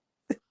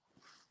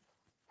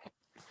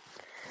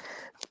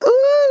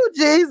 Ooh,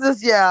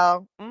 Jesus,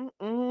 y'all.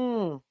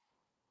 Mm-mm.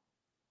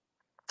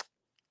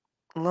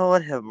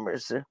 Lord have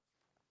mercy.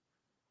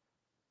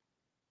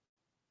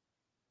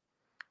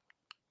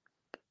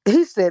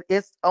 He said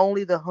it's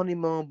only the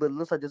honeymoon, but it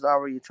looks like there's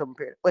already a trouble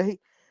period. But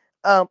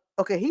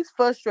okay, he's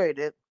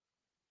frustrated.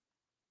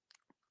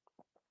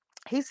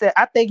 He said,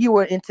 I think you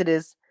were into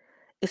this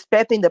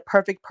expecting the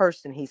perfect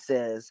person, he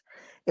says.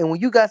 And when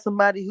you got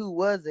somebody who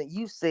wasn't,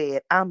 you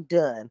said, I'm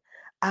done.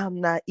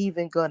 I'm not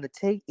even going to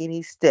take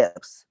any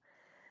steps.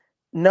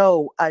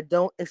 No, I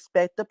don't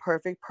expect the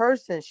perfect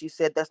person. She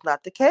said, that's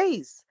not the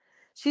case.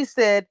 She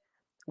said,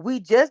 we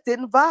just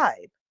didn't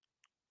vibe.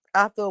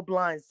 I feel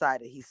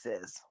blindsided, he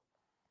says.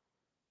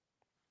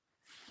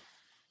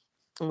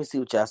 Let me see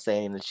what y'all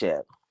saying in the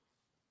chat.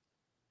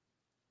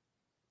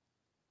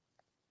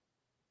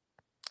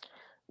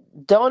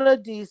 Donna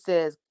D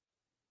says,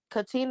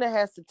 Katina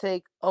has to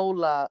take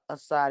Ola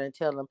aside and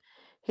tell him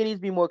he needs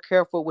to be more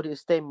careful with his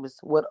statements.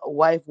 What a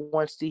wife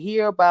wants to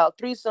hear about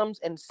threesomes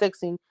and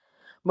sexing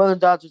mother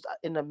and daughters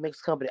in a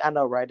mixed company. I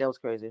know, right? That was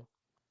crazy.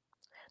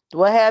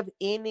 Do I have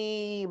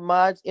any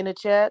mods in the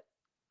chat?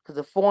 Because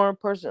a foreign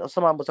person or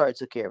somebody was already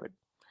took care of it.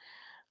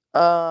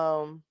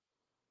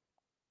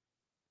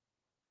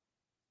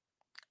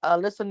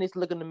 Alyssa needs to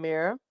look in the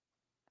mirror.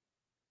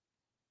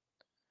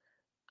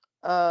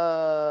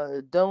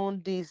 Don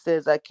D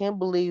says, I can't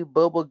believe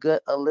Bubba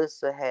Gut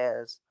Alyssa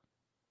has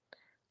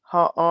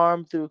her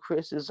arm through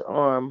Chris's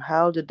arm.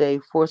 How did they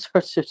force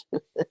her to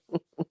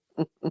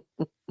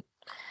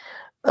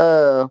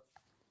uh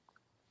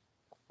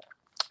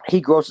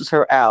he grosses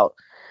her out.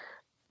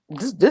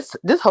 This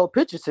whole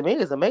picture to me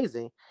is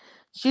amazing.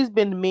 She's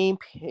been mean,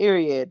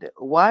 period.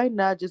 Why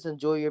not just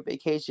enjoy your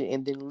vacation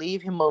and then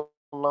leave him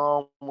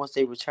alone once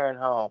they return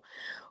home?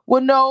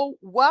 Well, no,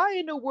 why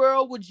in the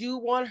world would you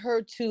want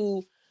her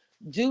to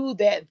do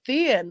that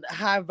thin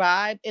high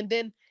vibe? And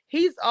then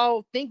he's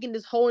all thinking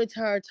this whole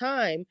entire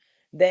time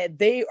that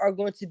they are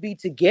going to be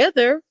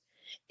together.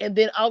 And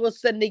then all of a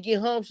sudden they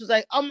get home. She's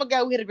like, oh my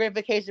God, we had a great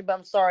vacation, but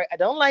I'm sorry. I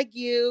don't like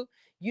you.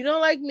 You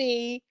don't like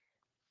me.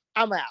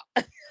 I'm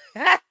out.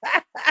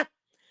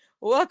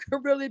 What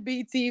could really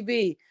be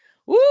TV?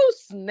 Woo,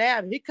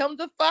 snap. Here comes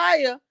the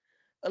fire.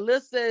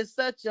 Alyssa is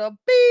such a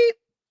beep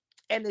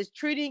and is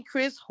treating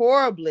Chris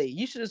horribly.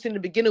 You should have seen the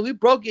beginning. We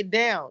broke it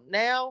down.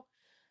 Now,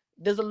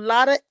 there's a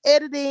lot of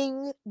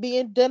editing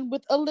being done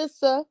with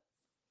Alyssa.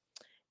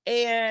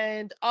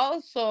 And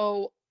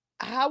also,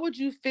 how would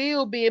you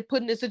feel being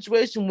put in a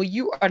situation where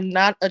you are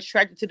not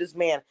attracted to this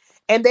man?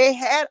 And they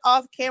had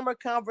off camera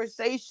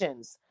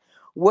conversations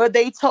where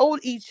they told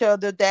each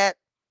other that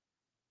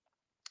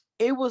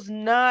it was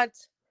not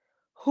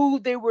who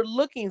they were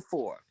looking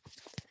for.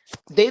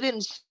 They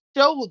didn't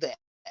show that.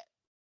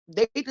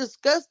 They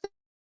discussed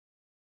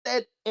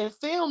that and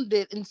filmed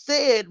it and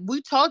said,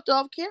 we talked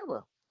off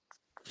camera.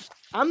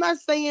 I'm not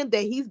saying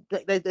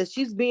that that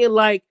she's being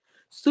like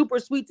super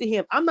sweet to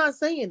him. I'm not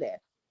saying that.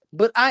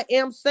 But I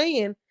am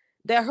saying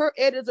that her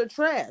edits are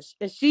trash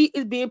and she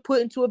is being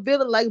put into a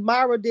villain like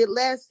Myra did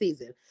last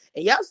season.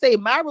 And y'all say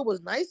Myra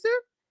was nicer?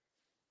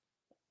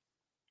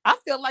 I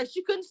felt like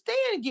she couldn't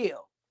stand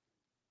Gil.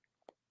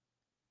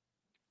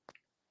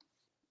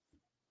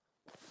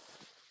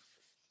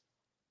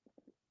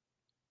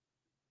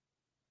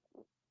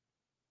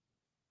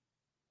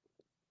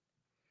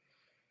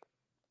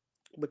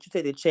 But you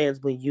take the chance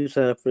when you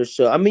sign up for the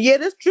show. I mean, yeah,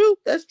 that's true.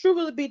 That's true,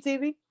 really,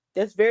 BTV.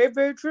 That's very,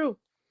 very true.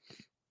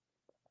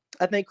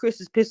 I think Chris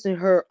is pissing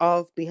her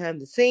off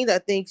behind the scenes. I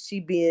think she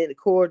being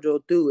cordial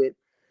through it,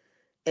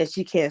 and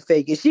she can't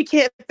fake it. She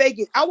can't fake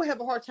it. I would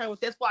have a hard time with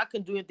that. That's why I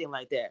couldn't do anything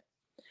like that.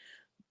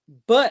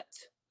 But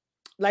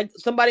like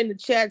somebody in the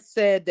chat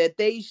said that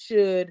they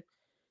should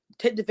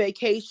take the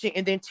vacation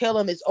and then tell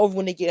him it's over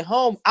when they get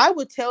home. I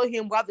would tell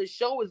him while the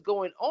show is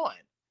going on.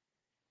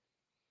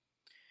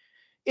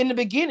 In the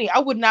beginning, I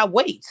would not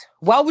wait.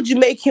 Why would you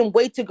make him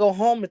wait to go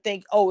home and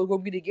think, oh, we'll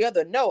be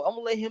together? No, I'm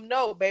gonna let him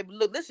know, baby.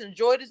 Look, listen,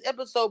 enjoy this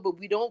episode, but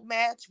we don't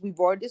match. We've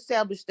already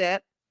established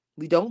that.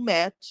 We don't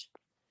match.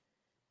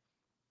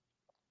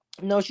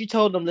 No, she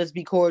told him, let's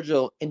be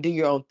cordial and do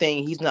your own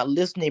thing. He's not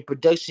listening.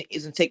 Production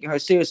isn't taking her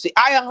seriously.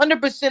 I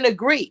 100%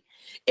 agree.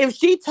 If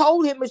she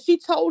told him, and she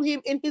told him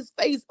in his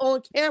face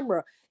on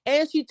camera,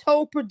 and she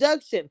told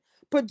production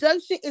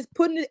is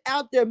putting it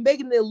out there,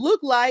 making it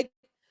look like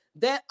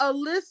that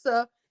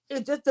Alyssa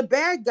is just a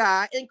bad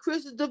guy and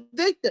Chris is the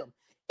victim.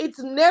 It's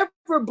never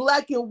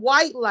black and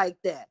white like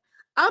that.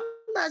 I'm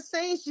not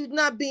saying she's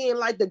not being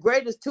like the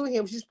greatest to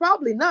him. She's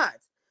probably not.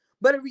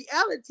 But in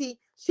reality,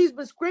 she's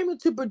been screaming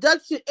to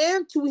production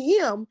and to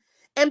him.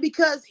 And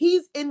because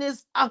he's in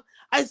this,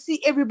 I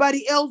see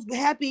everybody else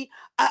happy.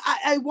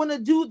 I want to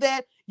do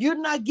that. You're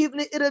not giving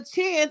it a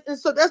chance. And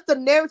so that's the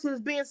narrative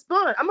that's being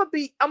spun.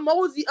 I'm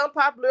always the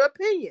unpopular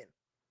opinion.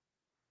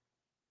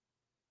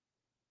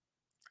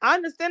 I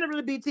understand it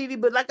really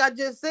BTV, but like I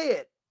just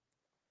said,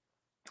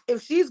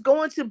 if she's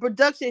going to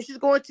production, she's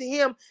going to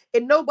him,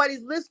 and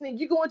nobody's listening,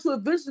 you're going to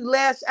eventually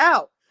lash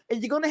out,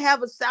 and you're going to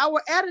have a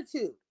sour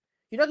attitude.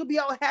 You're not going to be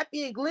all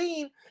happy and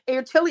glean, and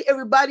you're telling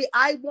everybody,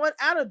 I want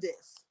out of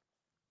this.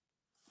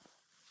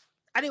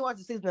 I didn't watch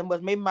the season that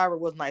much. Maybe Myra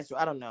was nicer.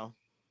 I don't know.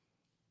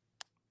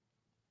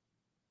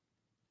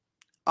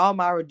 All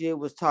Myra did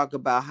was talk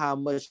about how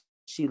much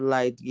she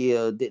liked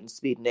Gil, didn't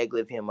speak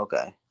negative of him.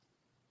 Okay.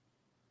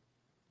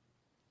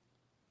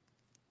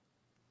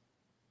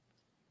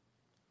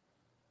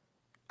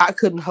 I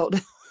couldn't hold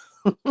it.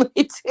 Let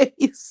me tell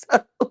you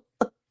something.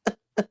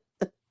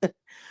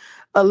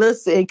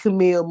 Alyssa and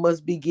Camille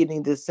must be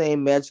getting the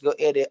same magical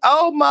edit.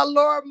 Oh my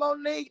Lord,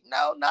 Monique.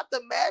 No, not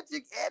the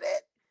magic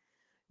edit.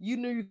 You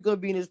knew you were gonna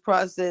be in this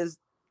process.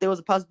 There was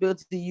a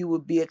possibility you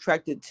would be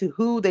attracted to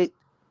who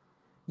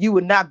you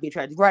would not be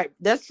attracted. Right.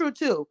 That's true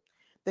too.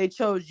 They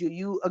chose you.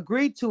 You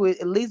agreed to it.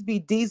 At least be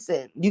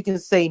decent. You can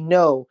say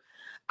no.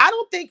 I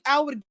don't think I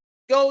would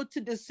go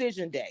to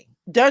decision day.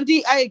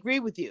 Dundee, I agree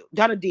with you.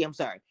 Donna D, I'm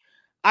sorry.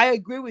 I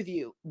agree with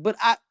you, but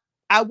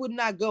I would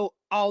not go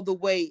all the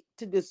way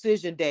to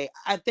decision day.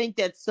 I think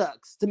that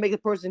sucks to make a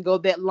person go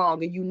that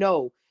long and you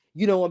know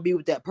you don't want to be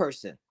with that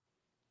person.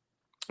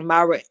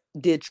 Myra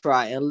did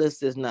try, and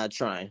Liz is not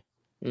trying.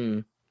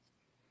 Mm.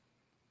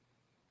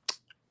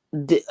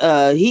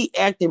 He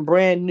acting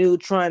brand new,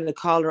 trying to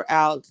call her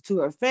out to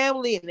her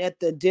family, and at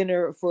the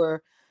dinner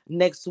for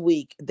next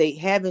week, they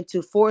having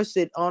to force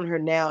it on her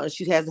now, and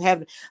she hasn't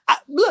having.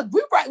 Look,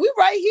 we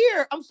right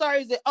here. I'm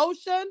sorry, is it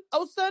Ocean?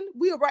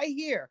 We are right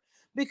here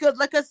because,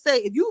 like I say,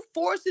 if you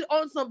force it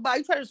on somebody,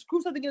 you try to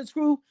screw something in a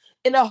screw,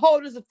 and the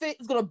hole doesn't fit,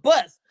 it's gonna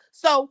bust.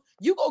 So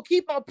you gonna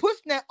keep on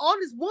pushing that on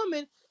this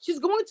woman. She's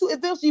going to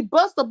eventually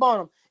bust up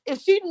on him.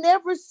 If she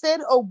never said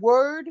a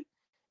word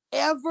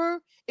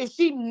ever, if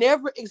she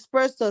never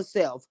expressed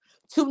herself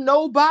to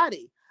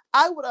nobody,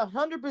 I would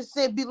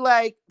 100% be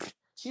like,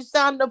 she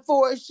signed up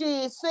for it. She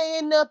ain't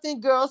saying nothing,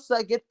 girl,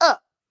 suck it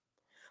up.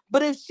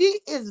 But if she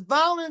is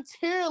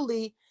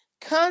voluntarily,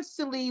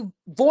 constantly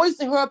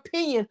voicing her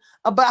opinion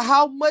about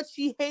how much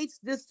she hates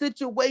this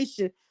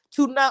situation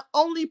to not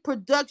only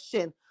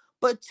production,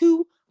 but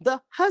to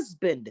the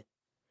husband,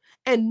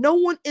 and no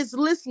one is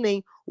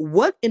listening,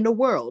 what in the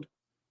world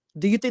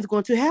do you think is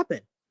going to happen?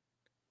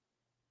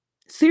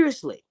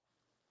 Seriously.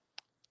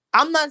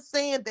 I'm not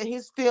saying that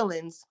his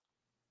feelings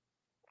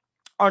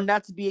are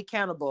not to be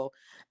accountable.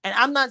 And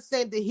I'm not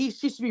saying that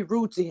she should be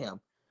rude to him.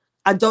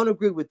 I don't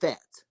agree with that.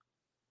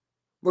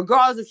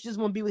 Regardless if she's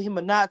going to be with him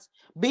or not,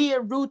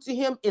 being rude to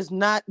him is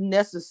not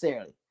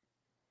necessary.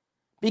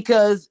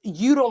 because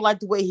you don't like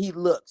the way he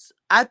looks.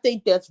 I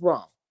think that's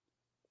wrong.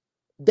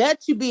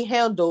 That should be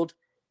handled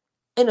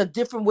in a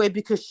different way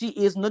because she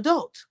is an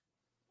adult.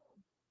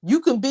 You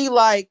can be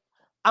like,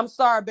 I'm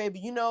sorry,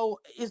 baby.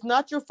 It's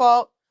not your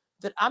fault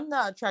that I'm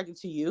not attracted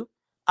to you.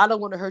 I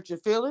don't want to hurt your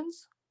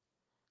feelings.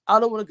 I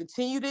don't want to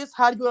continue this.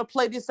 How do you want to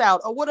play this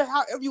out? Or whatever,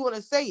 however you want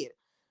to say it.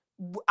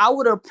 I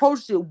would have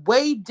approached it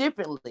way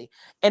differently.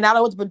 And I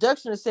went to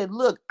production and said,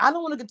 look, I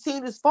don't want to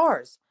continue this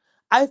farce.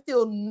 I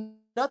feel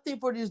nothing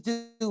for this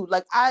dude.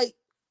 Like,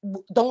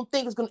 don't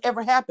think it's going to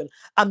ever happen.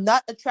 I'm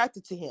not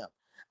attracted to him.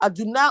 I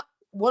do not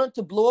want it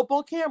to blow up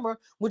on camera,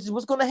 which is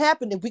what's going to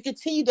happen if we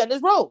continue down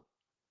this road.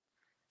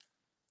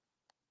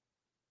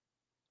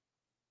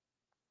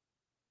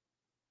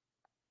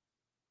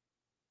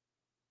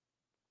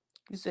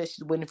 You said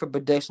she's waiting for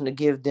production to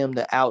give them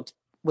the out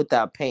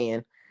without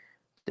paying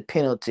the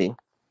penalty.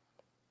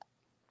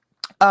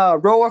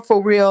 Roar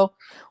for real,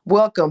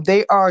 welcome.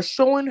 They are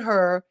showing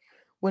her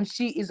when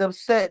she is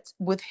upset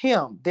with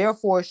him.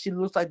 Therefore, she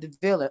looks like the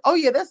villain. Oh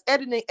yeah, that's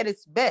editing at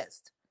its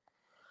best.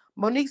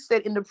 Monique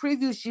said in the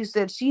preview, she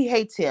said she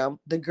hates him.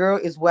 The girl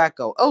is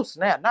wacko. Oh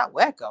snap, not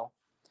wacko.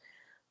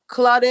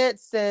 Claudette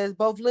says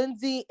both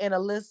Lindsay and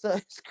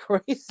Alyssa is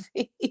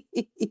crazy.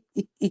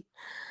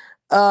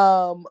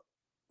 um,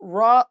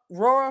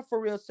 Rora for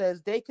real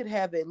says they could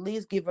have at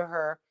least given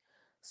her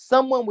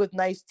someone with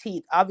nice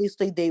teeth.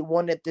 Obviously, they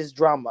wanted this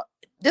drama.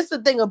 This is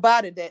the thing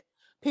about it that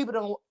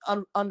people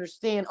don't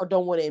understand or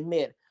don't want to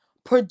admit.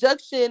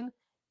 Production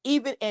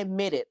even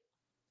admitted.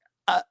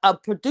 A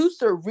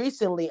producer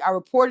recently I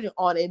reported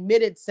on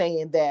admitted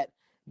saying that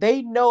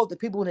they know the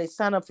people when they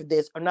sign up for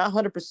this are not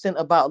 100%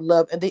 about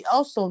love, and they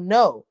also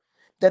know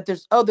that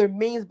there's other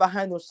means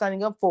behind them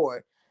signing up for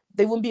it.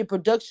 They wouldn't be a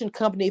production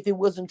company if it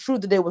wasn't true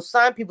that they would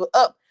sign people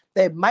up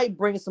that might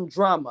bring some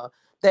drama,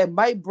 that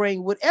might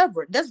bring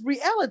whatever. That's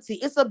reality.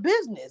 It's a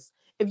business.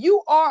 If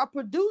you are a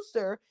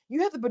producer,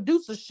 you have to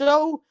produce a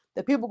show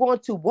that people are going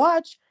to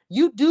watch.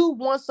 You do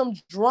want some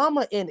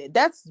drama in it.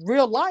 That's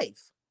real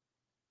life.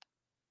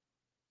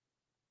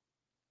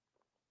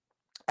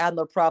 I have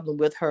no problem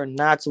with her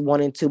not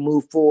wanting to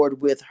move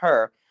forward with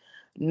her.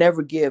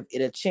 Never give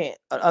it a chance.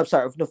 I'm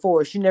sorry,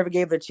 before she never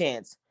gave it a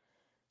chance.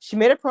 She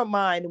made up her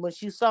mind when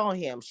she saw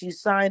him. She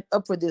signed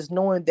up for this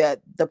knowing that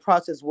the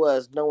process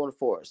was no one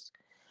forced.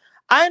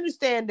 I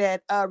understand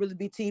that really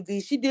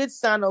BTV. She did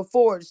sign up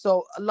for it,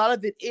 so a lot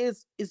of it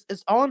is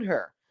on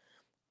her,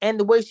 and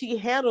the way she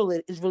handled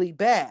it is really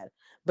bad.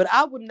 But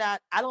I would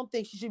not. I don't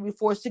think she should be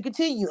forced to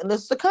continue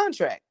unless it's a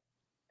contract,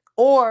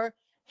 or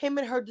him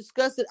and her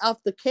discuss it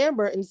off the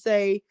camera and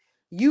say,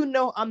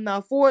 I'm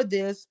not for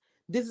this.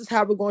 This is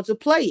how we're going to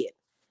play it.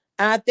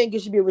 And I think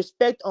it should be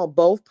respect on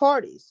both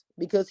parties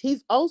because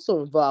he's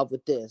also involved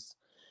with this.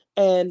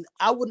 And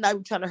I would not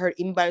be trying to hurt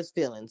anybody's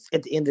feelings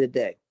at the end of the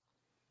day.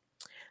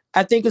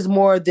 I think it's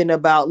more than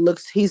about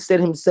looks. He said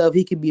himself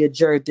he could be a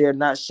jerk. They're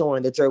not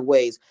showing the jerk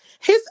ways.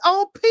 His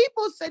own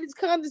people said he's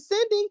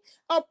condescending.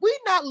 Are we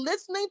not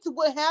listening to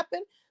what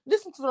happened?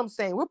 Listen to what I'm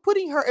saying. We're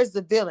putting her as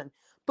the villain,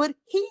 but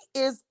he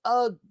is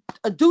a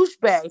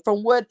douchebag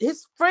from what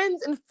his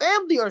friends and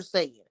family are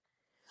saying.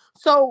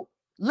 So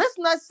let's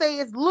not say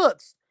it's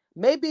looks.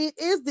 Maybe it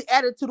is the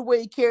attitude, the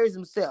way he carries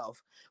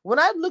himself. When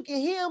I look at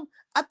him,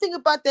 I think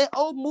about that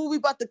old movie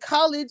about the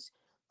college.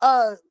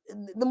 The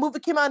movie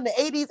came out in the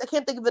 80s. I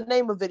can't think of the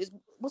name of it.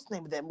 What's the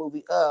name of that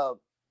movie?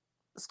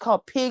 It's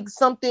called Pig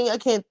something. I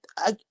can't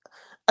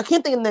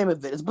think of the name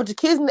of it. It's a bunch of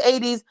kids in the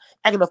 80s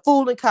acting a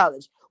fool in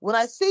college. When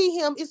I see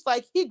him, it's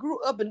like he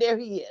grew up and there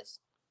he is.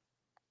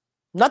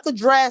 Not the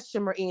drash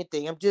him or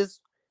anything. I'm just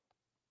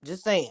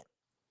saying.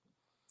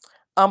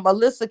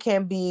 Alyssa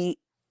can be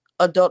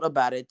adult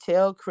about it.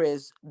 Tell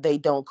Chris they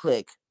don't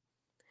click,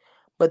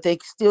 but they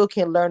still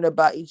can learn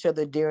about each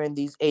other during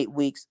these 8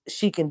 weeks.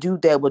 She can do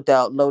that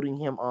without leading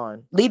him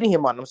on.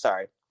 I'm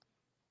sorry.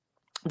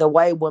 The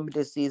white woman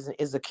this season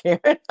is a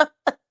Karen.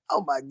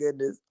 Oh my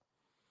goodness.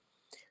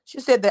 She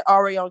said they're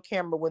already on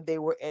camera when they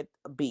were at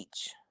a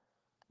beach.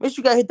 Make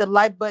sure you guys hit the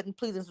like button,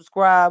 please, and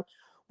subscribe.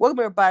 Welcome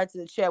everybody to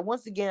the chat.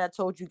 Once again, I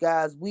told you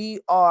guys we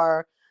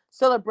are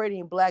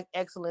celebrating Black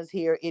excellence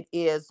here. It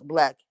is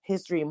Black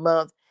History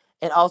Month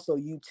and also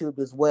YouTube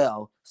as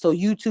well. So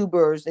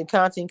YouTubers and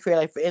content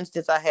creators, like for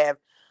instance, I have